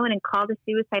phone and call the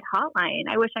suicide hotline.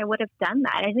 I wish I would have done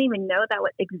that. I didn't even know that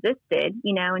existed,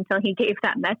 until he gave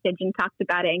that message and talked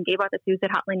about it and gave out the suicide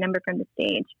hotline number from the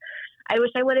stage. I wish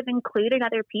I would have included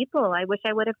other people. I wish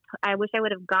I would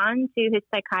have gone to his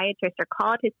psychiatrist or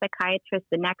called his psychiatrist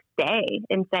the next day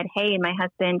and said, hey, my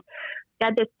husband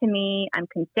said this to me. I'm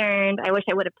concerned. I wish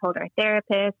I would have told our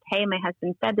therapist, hey, my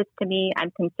husband said this to me. I'm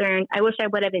concerned. I wish I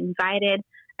would have invited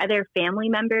other family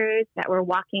members that were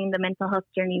walking the mental health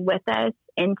journey with us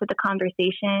into the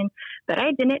conversation, but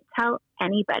I didn't tell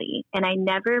anybody, and I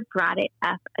never brought it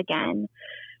up again.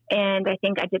 And I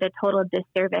think I did a total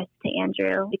disservice to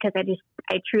Andrew because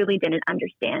I truly didn't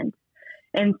understand.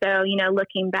 And so,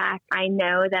 looking back, I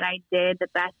know that I did the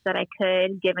best that I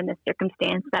could given the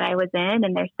circumstance that I was in,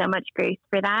 and there's so much grace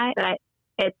for that. But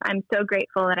I'm so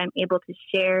grateful that I'm able to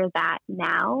share that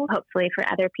now, hopefully for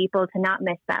other people to not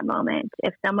miss that moment.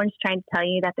 If someone's trying to tell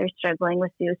you that they're struggling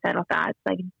with suicidal thoughts,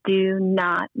 do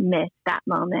not miss that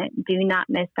moment. Do not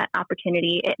miss that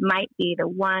opportunity. It might be the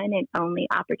one and only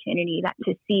opportunity that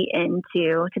to see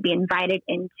into, to be invited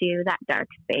into that dark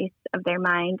space of their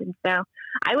mind. And so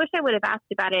I wish I would have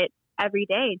asked about it every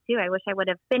day too. I wish I would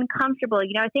have been comfortable.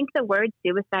 I think the word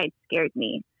suicide scared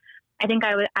me. I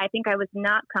think I was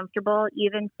not comfortable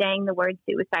even saying the word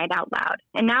suicide out loud.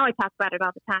 And now I talk about it all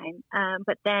the time.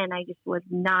 But then I just was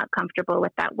not comfortable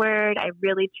with that word. I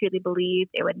really, truly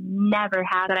believed it would never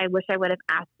happen. I wish I would have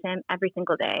asked him every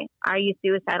single day, are you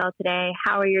suicidal today?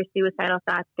 How are your suicidal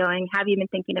thoughts going? Have you been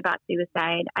thinking about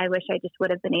suicide? I wish I just would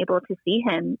have been able to see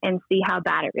him and see how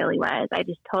bad it really was. I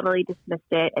just totally dismissed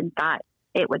it and thought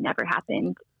it would never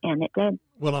happen. And it did.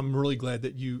 Well, I'm really glad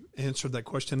that you answered that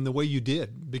question the way you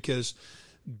did, because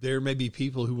there may be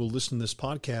people who will listen to this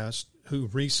podcast who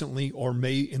recently or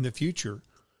may in the future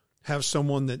have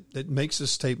someone that makes a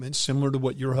statement similar to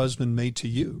what your husband made to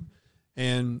you.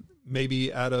 And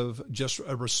maybe out of just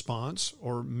a response,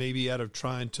 or maybe out of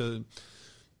trying to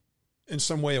in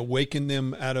some way awaken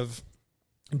them out of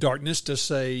darkness to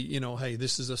say, hey,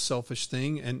 this is a selfish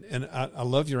thing. And I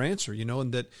love your answer,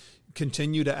 and that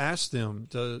continue to ask them,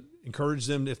 to encourage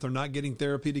them, if they're not getting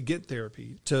therapy, to get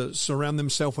therapy, to surround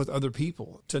themselves with other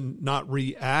people, to not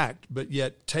react, but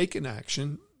yet take an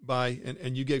action by,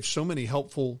 and you gave so many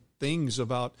helpful things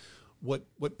about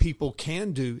what people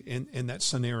can do in that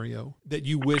scenario that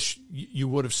you wish you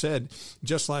would have said.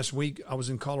 Just last week, I was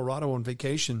in Colorado on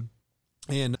vacation,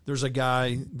 and there's a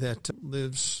guy that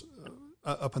lives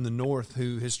up in the north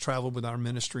who has traveled with our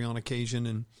ministry on occasion,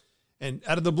 and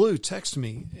out of the blue, texted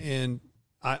me, and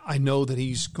I know that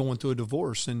he's going through a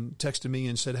divorce, and texted me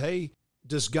and said, hey,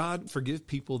 does God forgive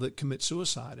people that commit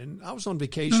suicide? And I was on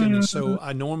vacation. And so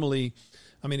I normally,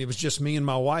 it was just me and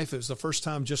my wife. It was the first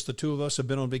time just the two of us have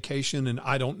been on vacation. And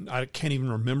I can't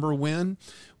even remember when,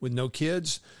 with no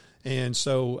kids. And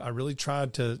so I really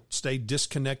tried to stay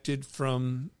disconnected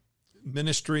from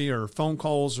ministry or phone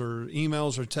calls or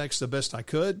emails or texts the best I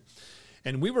could.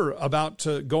 And we were about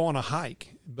to go on a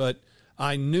hike, but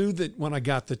I knew that when I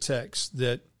got the text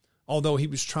that although he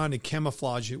was trying to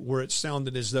camouflage it where it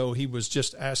sounded as though he was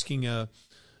just asking a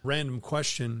random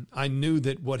question, I knew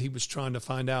that what he was trying to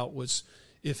find out was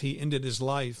if he ended his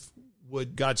life,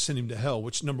 would God send him to hell?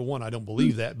 Which, number one, I don't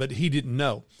believe that, but he didn't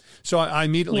know. So I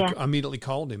immediately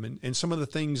called him. And some of the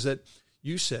things that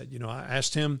you said, I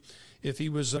asked him if he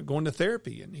was going to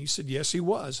therapy, and he said, yes, he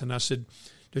was. And I said,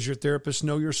 does your therapist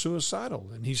know you're suicidal?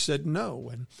 And he said no.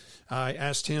 And I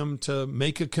asked him to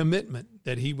make a commitment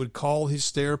that he would call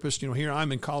his therapist. Here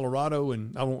I'm in Colorado,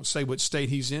 and I won't say what state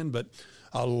he's in, but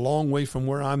a long way from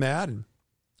where I'm at, and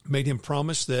made him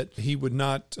promise that he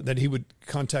would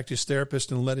contact his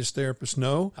therapist and let his therapist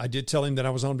know. I did tell him that I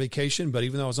was on vacation, but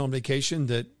even though I was on vacation,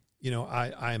 that,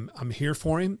 I'm here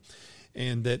for him,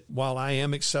 and that while I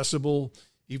am accessible,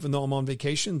 even though I'm on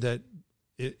vacation, that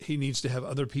he needs to have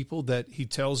other people that he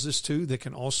tells this to that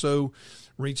can also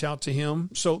reach out to him.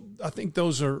 So I think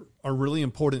those are really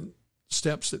important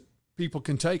steps that people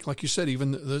can take. Like you said,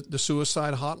 even the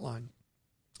suicide hotline,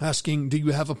 asking, do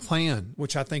you have a plan?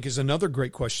 Which I think is another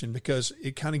great question, because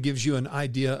it kind of gives you an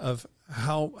idea of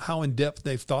how in depth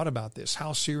they've thought about this.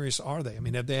 How serious are they?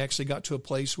 Have they actually got to a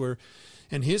place where,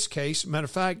 in his case, matter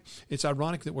of fact, it's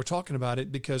ironic that we're talking about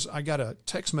it, because I got a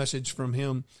text message from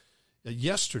him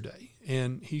yesterday,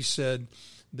 and he said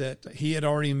that he had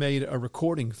already made a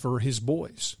recording for his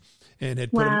boys and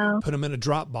had put them in a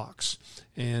Dropbox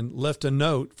and left a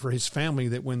note for his family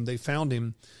that when they found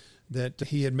him, that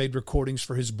he had made recordings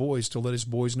for his boys to let his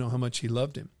boys know how much he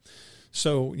loved him.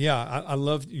 So yeah, I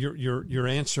love your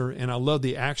answer, and I love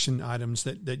the action items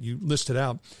that you listed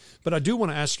out. But I do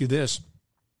want to ask you this,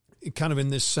 kind of on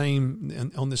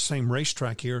this same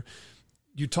racetrack here.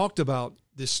 You talked about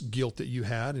this guilt that you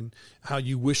had and how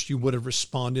you wished you would have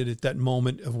responded at that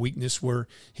moment of weakness where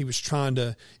he was trying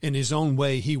to, in his own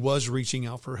way, he was reaching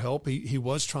out for help. He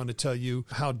was trying to tell you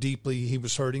how deeply he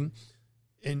was hurting.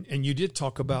 And you did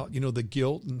talk about, the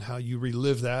guilt and how you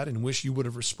relive that and wish you would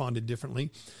have responded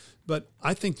differently. But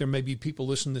I think there may be people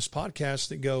listening to this podcast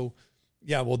that go,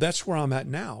 yeah, well, that's where I'm at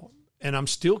now, and I'm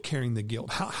still carrying the guilt.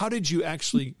 How did you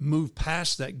actually move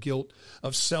past that guilt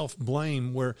of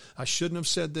self-blame where I shouldn't have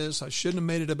said this, I shouldn't have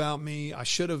made it about me, I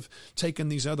should have taken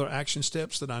these other action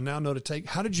steps that I now know to take?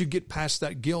 How did you get past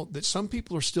that guilt that some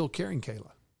people are still carrying,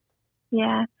 Kayla?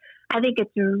 Yeah, I think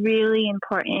it's really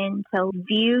important to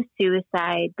view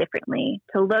suicide differently,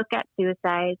 to look at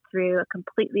suicide through a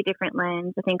completely different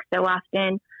lens. I think so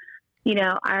often,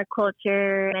 our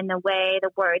culture and the way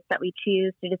the words that we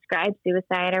choose to describe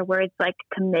suicide are words like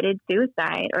committed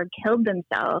suicide or killed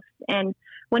themselves. And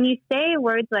when you say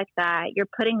words like that, you're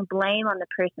putting blame on the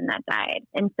person that died.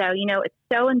 And so, it's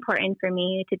so important for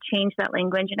me to change that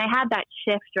language. And I had that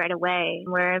shift right away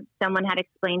where someone had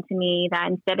explained to me that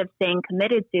instead of saying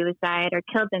committed suicide or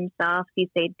killed themselves, you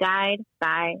say died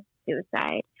by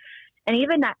suicide. And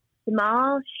even that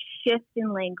small shift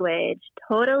in language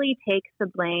totally takes the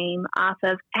blame off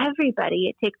of everybody.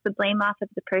 It takes the blame off of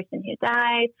the person who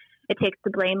died. It takes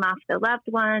the blame off the loved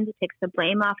ones. It takes the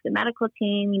blame off the medical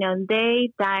team. They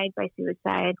died by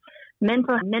suicide.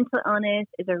 Mental illness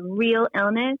is a real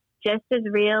illness, just as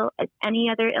real as any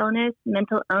other illness.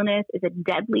 Mental illness is a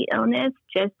deadly illness,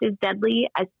 just as deadly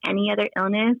as any other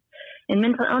illness. And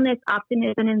mental illness often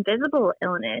is an invisible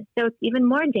illness, so it's even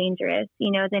more dangerous,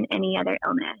 than any other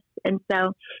illness. And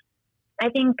so I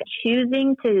think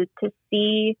choosing to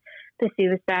see the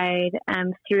suicide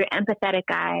through empathetic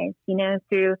eyes,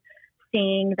 through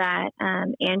seeing that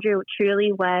Andrew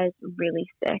truly was really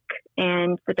sick,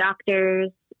 and the doctors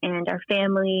and our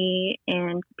family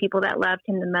and people that loved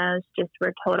him the most just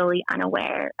were totally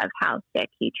unaware of how sick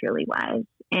he truly was.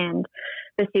 And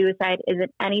the suicide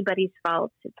isn't anybody's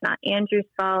fault. It's not Andrew's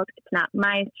fault. It's not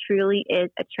mine. It truly is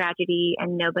a tragedy,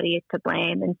 and nobody is to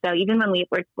blame. And so even when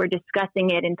we're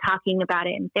discussing it and talking about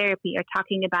it in therapy or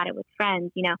talking about it with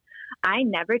friends, I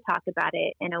never talk about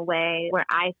it in a way where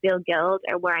I feel guilt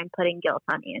or where I'm putting guilt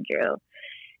on Andrew.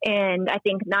 And I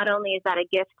think not only is that a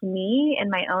gift to me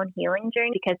in my own healing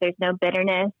journey, because there's no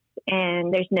bitterness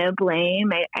and there's no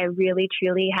blame. I really,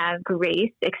 truly have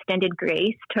grace, extended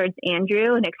grace towards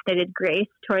Andrew, and extended grace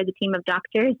toward the team of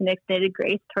doctors, and extended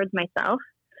grace towards myself.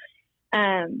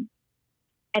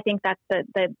 I think that's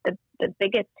the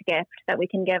biggest gift that we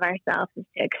can give ourselves is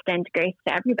to extend grace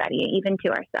to everybody, even to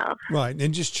ourselves. Right.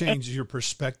 And just change your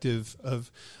perspective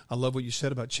I love what you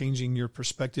said about changing your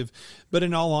perspective. But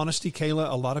in all honesty,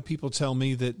 Kayla, a lot of people tell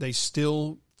me that they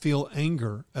still feel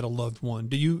anger at a loved one.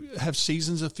 Do you have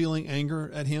seasons of feeling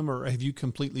anger at him, or have you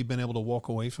completely been able to walk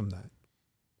away from that?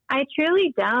 I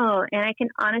truly don't. And I can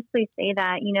honestly say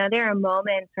that, there are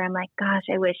moments where I'm like, gosh,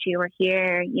 I wish you were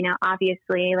here.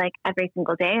 Obviously, like every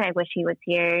single day, I wish he was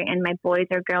here. And my boys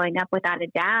are growing up without a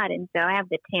dad. And so I have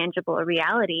the tangible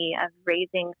reality of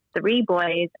raising 3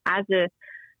 boys as a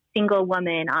single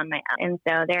woman on my own. And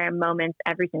so there are moments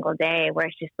every single day where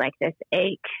it's just like this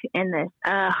ache and this,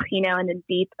 in the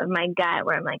deep of my gut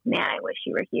where I'm like, man, I wish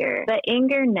you were here. But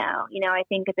anger, no. I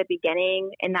think at the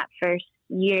beginning in that first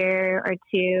year or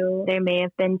 2, there may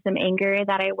have been some anger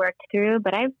that I worked through,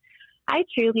 but I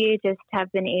truly just have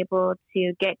been able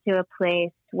to get to a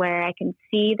place where I can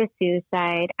see the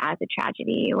suicide as a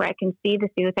tragedy, where I can see the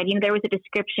suicide. There was a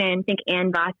description, I think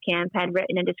Ann Voskamp had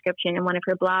written a description in one of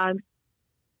her blogs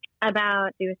about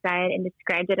suicide and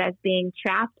described it as being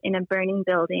trapped in a burning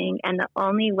building, and the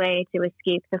only way to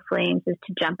escape the flames is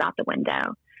to jump out the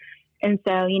window. And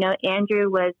so, Andrew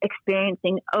was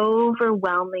experiencing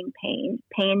overwhelming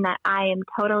pain that I am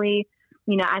totally,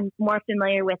 I'm more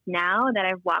familiar with now that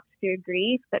I've walked through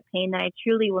grief, but pain that I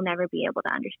truly will never be able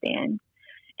to understand.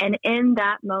 And in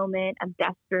that moment of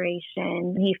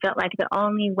desperation, he felt like the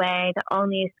only way, the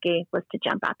only escape was to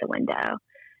jump out the window.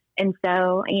 And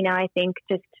so, I think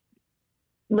just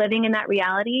living in that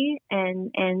reality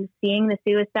and seeing the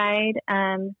suicide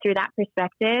through that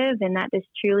perspective, and that this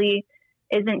truly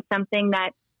isn't something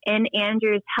that in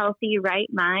Andrew's healthy, right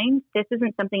mind, this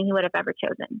isn't something he would have ever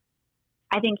chosen.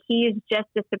 I think he is just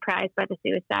as surprised by the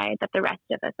suicide that the rest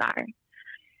of us are.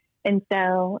 And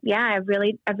so, I've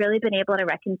really been able to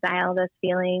reconcile those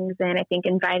feelings, and I think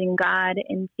inviting God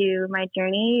into my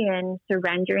journey and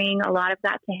surrendering a lot of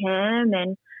that to him.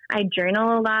 And I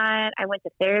journal a lot. I went to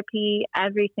therapy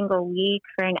every single week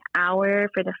for an hour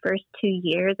for the first 2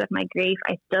 years of my grief.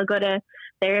 I still go to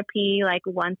therapy like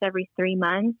once every 3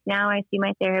 months. Now I see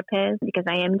my therapist because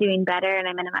I am doing better and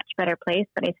I'm in a much better place,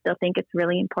 but I still think it's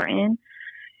really important.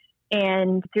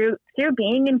 And through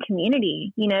being in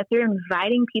community, through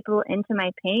inviting people into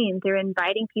my pain, through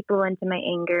inviting people into my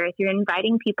anger, through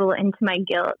inviting people into my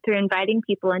guilt, through inviting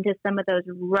people into some of those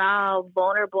raw,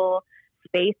 vulnerable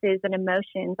spaces and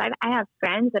emotions. I have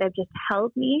friends that have just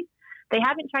held me. They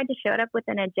haven't tried to show up with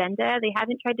an agenda. They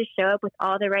haven't tried to show up with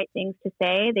all the right things to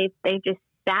say. They've just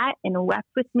sat and wept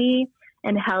with me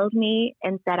and held me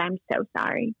and said, I'm so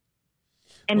sorry.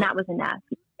 And that was enough.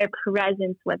 Their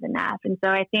presence was enough. And so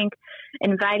I think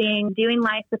doing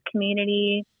life with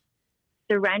community,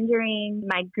 surrendering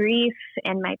my grief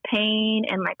and my pain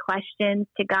and my questions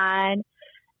to God,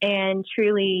 and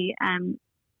truly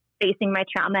facing my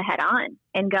trauma head on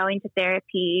and going to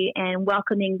therapy and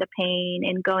welcoming the pain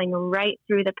and going right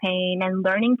through the pain and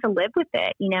learning to live with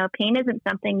it. Pain isn't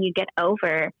something you get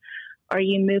over or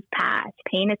you move past.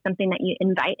 Pain is something that you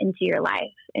invite into your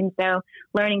life. And so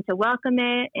learning to welcome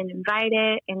it and invite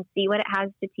it and see what it has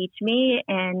to teach me.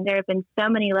 And there have been so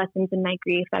many lessons in my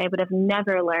grief that I would have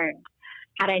never learned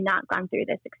had I not gone through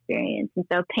this experience. And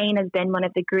so pain has been one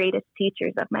of the greatest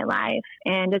teachers of my life.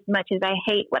 And as much as I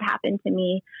hate what happened to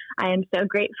me, I am so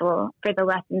grateful for the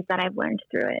lessons that I've learned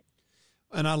through it.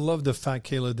 And I love the fact,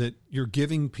 Kayla, that you're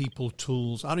giving people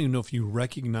tools. I don't even know if you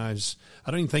recognize,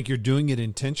 I don't even think you're doing it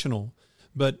intentional,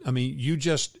 but I mean, you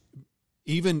just,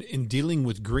 even in dealing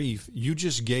with grief, you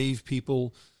just gave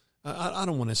people, I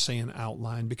don't want to say an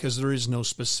outline because there is no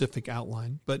specific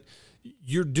outline, but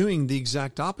you're doing the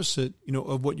exact opposite,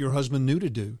 of what your husband knew to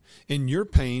do. In your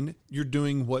pain, you're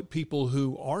doing what people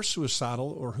who are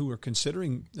suicidal or who are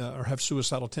considering or have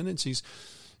suicidal tendencies,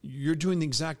 you're doing the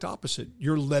exact opposite.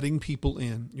 You're letting people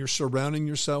in. You're surrounding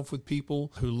yourself with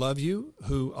people who love you,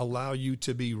 who allow you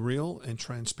to be real and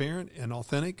transparent and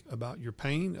authentic about your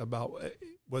pain, about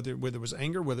whether it was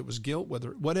anger, whether it was guilt,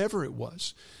 whatever it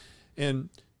was. And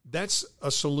that's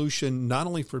a solution not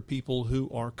only for people who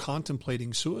are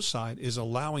contemplating suicide, is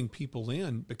allowing people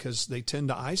in because they tend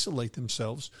to isolate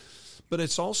themselves, but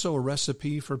it's also a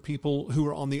recipe for people who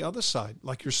are on the other side,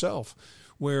 like yourself,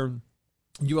 where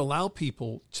you allow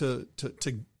people to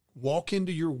walk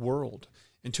into your world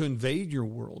and to invade your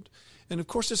world. And of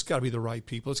course, it's got to be the right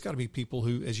people. It's got to be people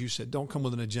who, as you said, don't come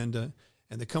with an agenda,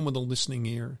 and they come with a listening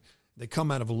ear. They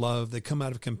come out of love. They come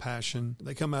out of compassion.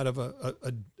 They come out of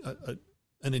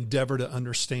an endeavor to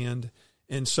understand.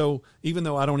 And so even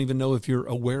though I don't even know if you're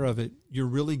aware of it, you're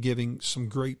really giving some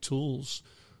great tools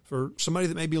for somebody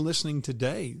that may be listening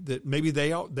today, that maybe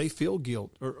they feel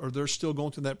guilt or they're still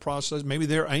going through that process. Maybe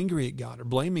they're angry at God or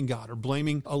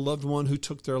blaming a loved one who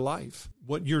took their life.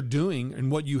 What you're doing and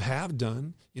what you have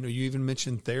done, you even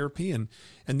mentioned therapy, and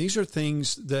these are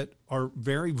things that are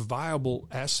very viable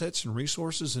assets and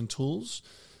resources and tools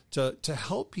to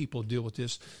help people deal with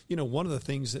this. One of the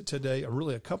things that today, or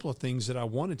really a couple of things that I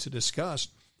wanted to discuss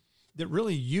that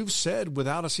really you've said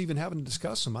without us even having to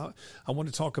discuss them. I want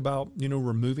to talk about,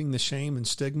 removing the shame and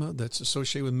stigma that's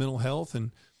associated with mental health.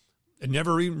 And it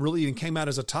never even came out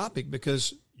as a topic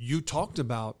because you talked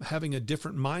about having a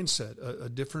different mindset, a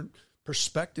different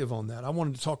perspective on that. I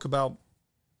wanted to talk about,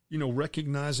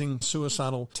 recognizing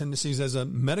suicidal tendencies as a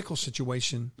medical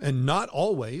situation, and not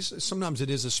always. Sometimes it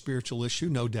is a spiritual issue,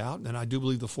 no doubt. And I do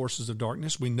believe the forces of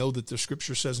darkness. We know that the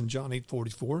scripture says in John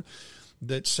 8:44,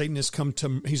 that Satan has come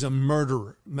he's a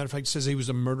murderer. Matter of fact, it says he was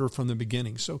a murderer from the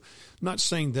beginning. So I'm not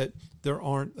saying that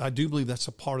I do believe that's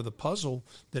a part of the puzzle,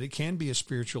 that it can be a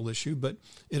spiritual issue, but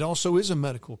it also is a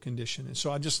medical condition. And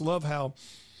so I just love how,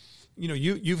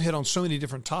 you've hit on so many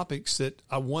different topics that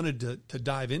I wanted to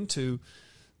dive into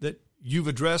that you've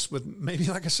addressed with maybe,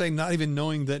 like I say, not even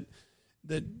knowing that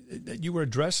you were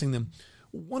addressing them.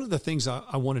 One of the things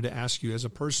I wanted to ask you as a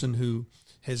person who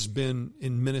has been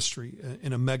in ministry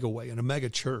in a mega way, in a mega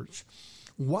church,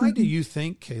 why do you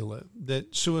think, Kayla,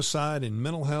 that suicide and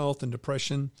mental health and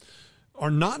depression are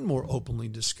not more openly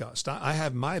discussed? I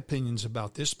have my opinions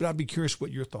about this, but I'd be curious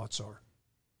what your thoughts are.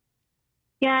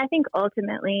 Yeah, I think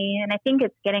ultimately, and I think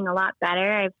it's getting a lot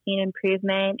better. I've seen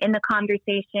improvement in the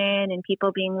conversation and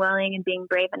people being willing and being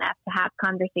brave enough to have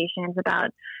conversations about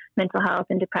mental health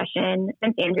and depression.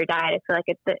 Since Andrew died, I feel like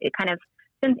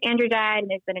since Andrew died, and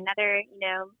there's been another,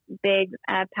 big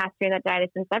pastor that died.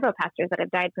 There's been several pastors that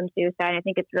have died from suicide. I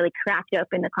think it's really cracked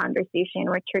open the conversation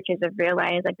where churches have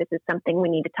realized this is something we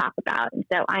need to talk about. And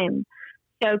so I am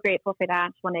so grateful for that. I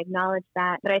just want to acknowledge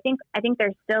that. But I think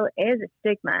there still is a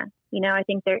stigma. I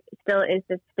think there still is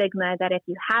this stigma that if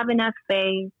you have enough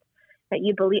faith, that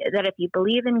if you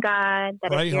believe in God,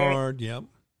 that pray hard, yep,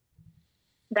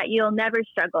 that you'll never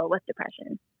struggle with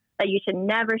depression, that you should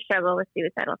never struggle with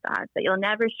suicidal thoughts, that you'll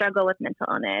never struggle with mental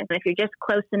illness. And if you're just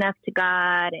close enough to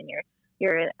God and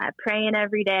you're praying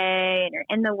every day and you're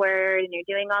in the Word and you're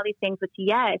doing all these things, which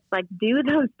yes, do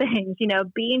those things,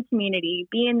 be in community,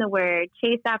 be in the Word,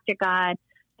 chase after God,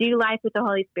 do life with the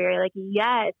Holy Spirit.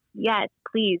 Yes,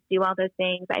 please do all those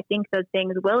things. I think those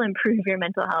things will improve your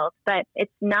mental health, but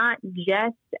it's not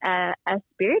just a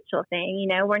spiritual thing.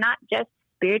 We're not just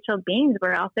spiritual beings.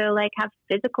 We're also have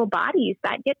physical bodies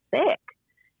that get sick.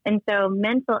 And so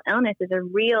mental illness is a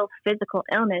real physical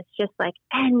illness, just like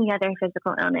any other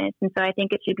physical illness. And so I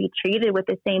think it should be treated with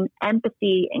the same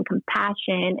empathy and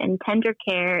compassion and tender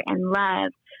care and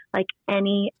love like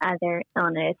any other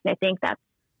illness. And I think that's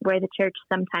where the church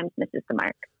sometimes misses the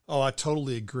mark. Oh, I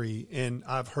totally agree. And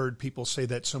I've heard people say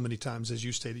that so many times, as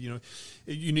you stated,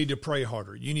 you need to pray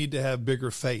harder. You need to have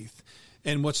bigger faith.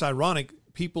 And what's ironic,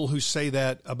 people who say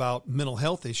that about mental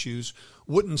health issues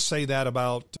wouldn't say that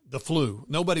about the flu.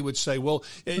 Nobody would say, well,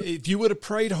 if you would have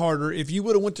prayed harder, if you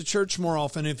would have went to church more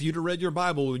often, if you'd have read your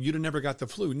Bible, you'd have never got the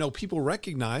flu. No, people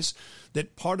recognize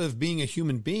that part of being a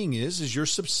human being is you're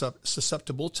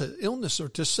susceptible to illness or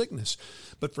to sickness.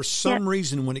 But for some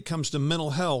reason, when it comes to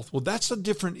mental health, well, that's a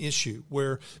different issue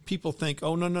where people think,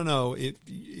 oh, no.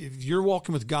 If you're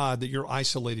walking with God, that you're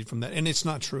isolated from that. And it's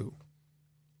not true.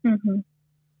 Mm-hmm.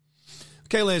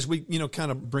 Kayla, as we, kind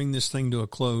of bring this thing to a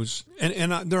close,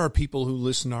 and there are people who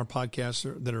listen to our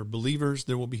podcast that are believers.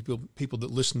 There will be people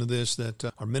that listen to this that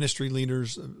are ministry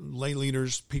leaders, lay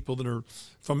leaders, people that are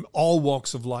from all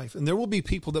walks of life. And there will be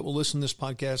people that will listen to this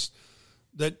podcast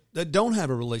that don't have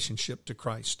a relationship to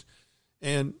Christ.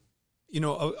 And,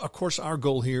 of course, our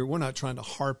goal here, we're not trying to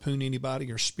harpoon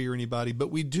anybody or spear anybody,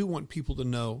 but we do want people to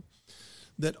know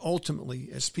that ultimately,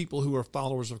 as people who are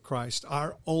followers of Christ,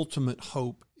 our ultimate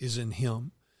hope is in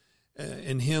Him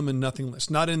and nothing less.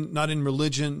 Not in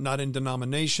religion, not in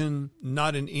denomination,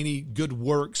 not in any good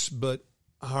works, but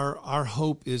our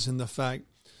hope is in the fact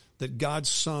that God's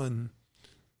Son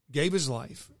gave His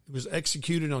life. It was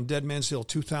executed on Dead Man's Hill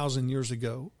 2,000 years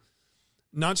ago,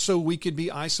 not so we could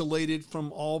be isolated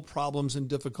from all problems and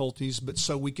difficulties, but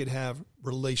so we could have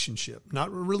relationship,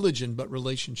 not religion, but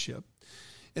relationship.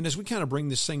 And as we kind of bring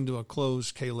this thing to a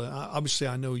close, Kayla, obviously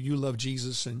I know you love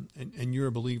Jesus and you're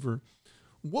a believer.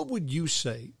 What would you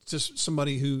say to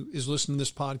somebody who is listening to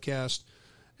this podcast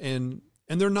and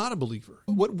they're not a believer?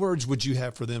 What words would you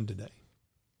have for them today?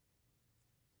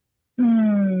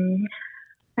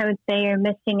 I would say you're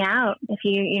missing out if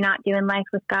you're not doing life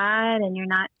with God and you're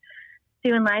not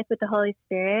doing life with the Holy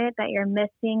Spirit that you're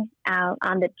missing out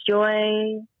on the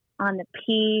joy, on the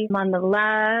peace, on the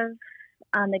love,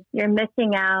 you're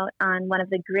missing out on one of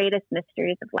the greatest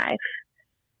mysteries of life.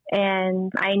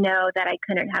 And I know that I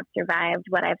couldn't have survived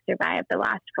what I've survived the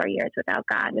last 4 years without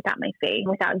God, without my faith,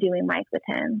 without doing life with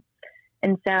Him.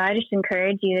 And so I just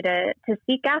encourage you to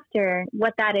seek after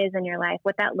what that is in your life,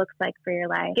 what that looks like for your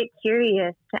life. Get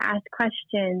curious, to ask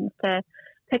questions, to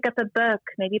pick up a book,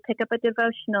 maybe pick up a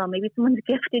devotional. Maybe someone's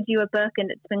gifted you a book and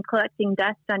it's been collecting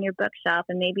dust on your bookshelf,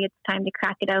 and maybe it's time to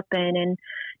crack it open and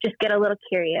just get a little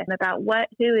curious about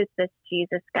who is this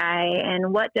Jesus guy,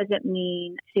 and what does it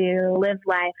mean to live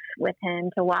life with Him,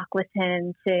 to walk with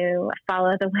Him, to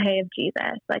follow the way of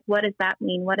Jesus. Like, what does that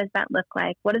mean? What does that look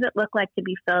like? What does it look like to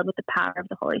be filled with the power of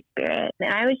the Holy Spirit?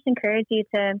 And I would just encourage you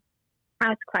to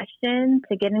ask questions,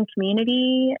 to get in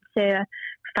community, to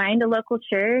find a local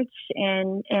church.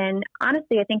 And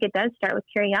honestly, I think it does start with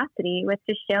curiosity, with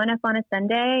just showing up on a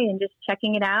Sunday and just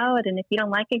checking it out. And if you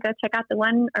don't like it, go check out the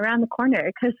one around the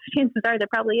corner, because chances are there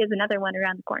probably is another one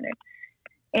around the corner.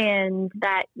 And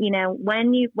that,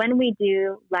 when we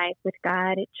do life with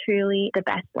God, it's truly the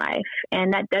best life.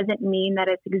 And that doesn't mean that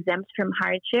it's exempt from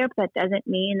hardship. That doesn't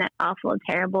mean that awful,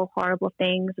 terrible, horrible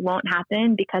things won't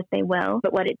happen, because they will.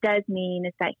 But what it does mean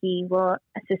is that He will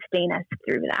sustain us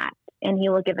through that. And He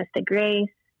will give us the grace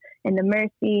and the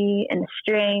mercy and the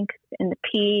strength and the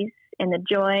peace and the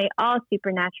joy, all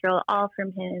supernatural, all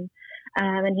from Him.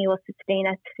 And He will sustain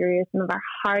us through some of our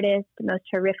hardest, most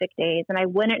horrific days. And I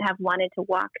wouldn't have wanted to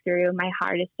walk through my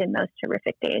hardest and most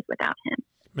horrific days without Him.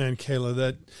 Man,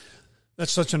 Kayla,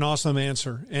 that's such an awesome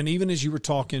answer. And even as you were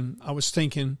talking, I was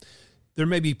thinking there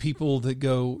may be people that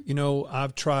go,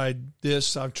 I've tried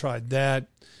this, I've tried that,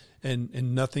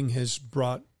 and nothing has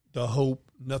brought the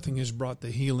hope, nothing has brought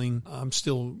the healing.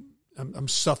 I'm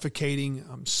suffocating.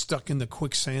 I'm stuck in the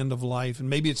quicksand of life. And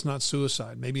maybe it's not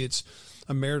suicide. Maybe it's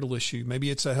a marital issue. Maybe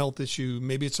it's a health issue.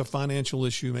 Maybe it's a financial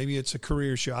issue. Maybe it's a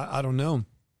career issue. I don't know.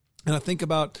 And I think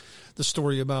about the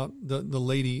story about the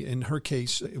lady. In her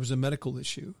case, it was a medical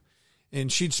issue.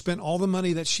 And she'd spent all the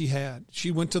money that she had.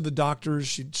 She went to the doctors.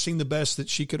 She'd seen the best that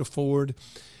she could afford.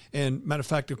 And matter of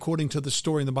fact, according to the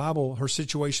story in the Bible, her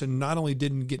situation not only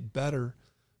didn't get better,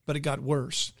 but it got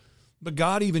worse. But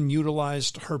God even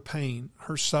utilized her pain,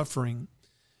 her suffering,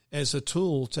 as a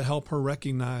tool to help her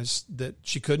recognize that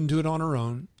she couldn't do it on her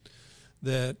own,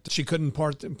 that she couldn't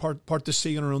part the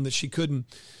sea on her own, that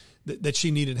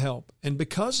she needed help. And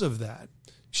because of that,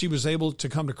 she was able to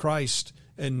come to Christ.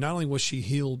 And not only was she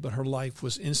healed, but her life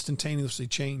was instantaneously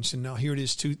changed. And now here it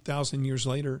is 2,000 years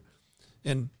later,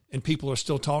 and people are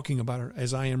still talking about her,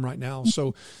 as I am right now.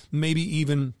 So maybe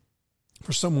even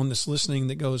for someone that's listening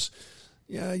that goes,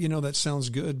 yeah, that sounds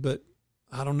good, but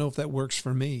I don't know if that works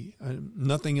for me.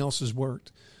 Nothing else has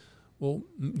worked. Well,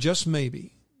 just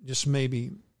maybe,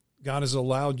 God has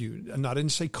allowed you, and I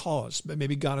didn't say cause, but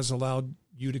maybe God has allowed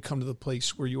you to come to the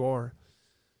place where you are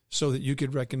so that you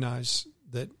could recognize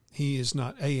that He is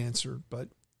not a answer, but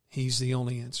He's the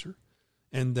only answer.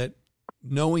 And that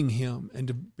knowing Him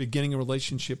and beginning a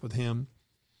relationship with Him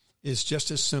is just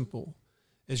as simple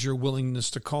as your willingness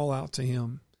to call out to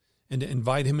Him and to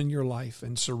invite Him in your life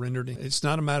and surrender to Him. It's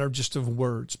not a matter just of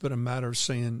words, but a matter of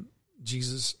saying,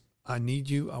 Jesus, I need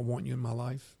you. I want you in my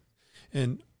life.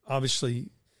 And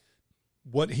obviously,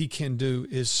 what He can do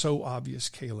is so obvious,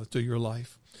 Kayla, through your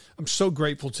life. I'm so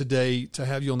grateful today to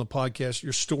have you on the podcast.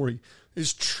 Your story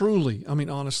is truly,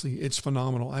 honestly, it's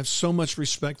phenomenal. I have so much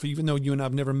respect for you, even though you and I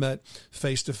have never met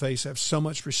face to face. I have so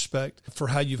much respect for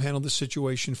how you've handled the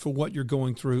situation, for what you're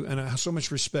going through. And I have so much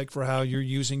respect for how you're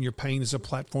using your pain as a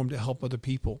platform to help other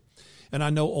people. And I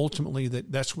know ultimately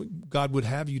that that's what God would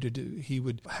have you to do. He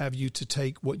would have you to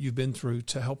take what you've been through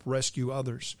to help rescue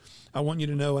others. I want you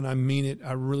to know, and I mean it,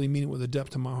 I really mean it with the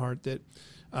depth of my heart, that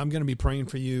I'm going to be praying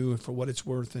for you and for what it's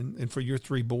worth and for your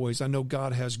 3 boys. I know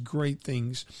God has great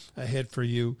things ahead for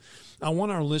you. I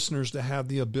want our listeners to have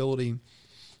the ability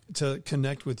to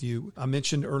connect with you. I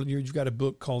mentioned earlier, you've got a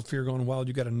book called Fear Gone Wild.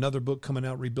 You've got another book coming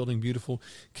out, Rebuilding Beautiful.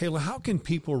 Kayla, how can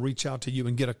people reach out to you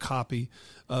and get a copy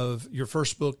of your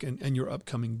first book and your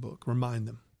upcoming book? Remind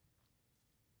them.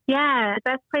 Yeah, the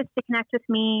best place to connect with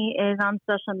me is on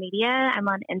social media. I'm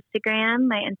on Instagram.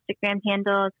 My Instagram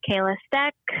handle is Kayla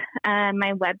Steck.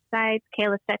 My website's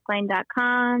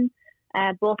KaylaSteckline.com.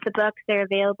 Both the books are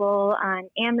available on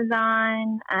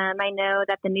Amazon. I know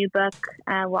that the new book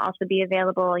will also be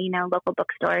available, local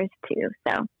bookstores too.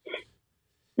 So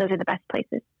those are the best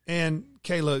places. And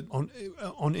Kayla,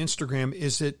 on Instagram,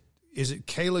 is it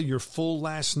Kayla, your full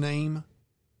last name?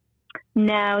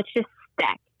 No, it's just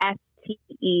Steck.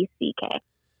 Steck.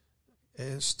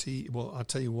 Well, I'll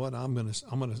tell you what, I'm gonna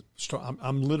start.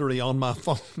 I'm literally on my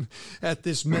phone at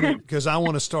this minute because I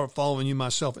want to start following you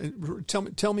myself. And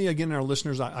tell me again, our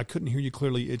listeners, I couldn't hear you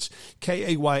clearly. It's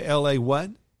Kayla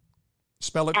what?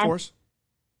 Spell it for us.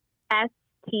 Steck.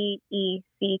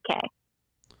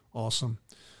 Awesome,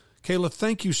 Kayla.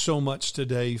 Thank you so much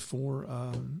today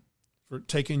for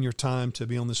taking your time to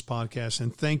be on this podcast.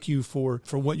 And thank you for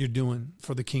what you're doing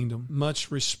for the kingdom.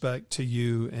 Much respect to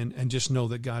you, and just know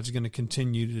that God's going to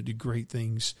continue to do great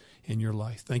things in your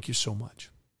life. Thank you so much.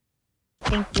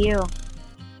 Thank you.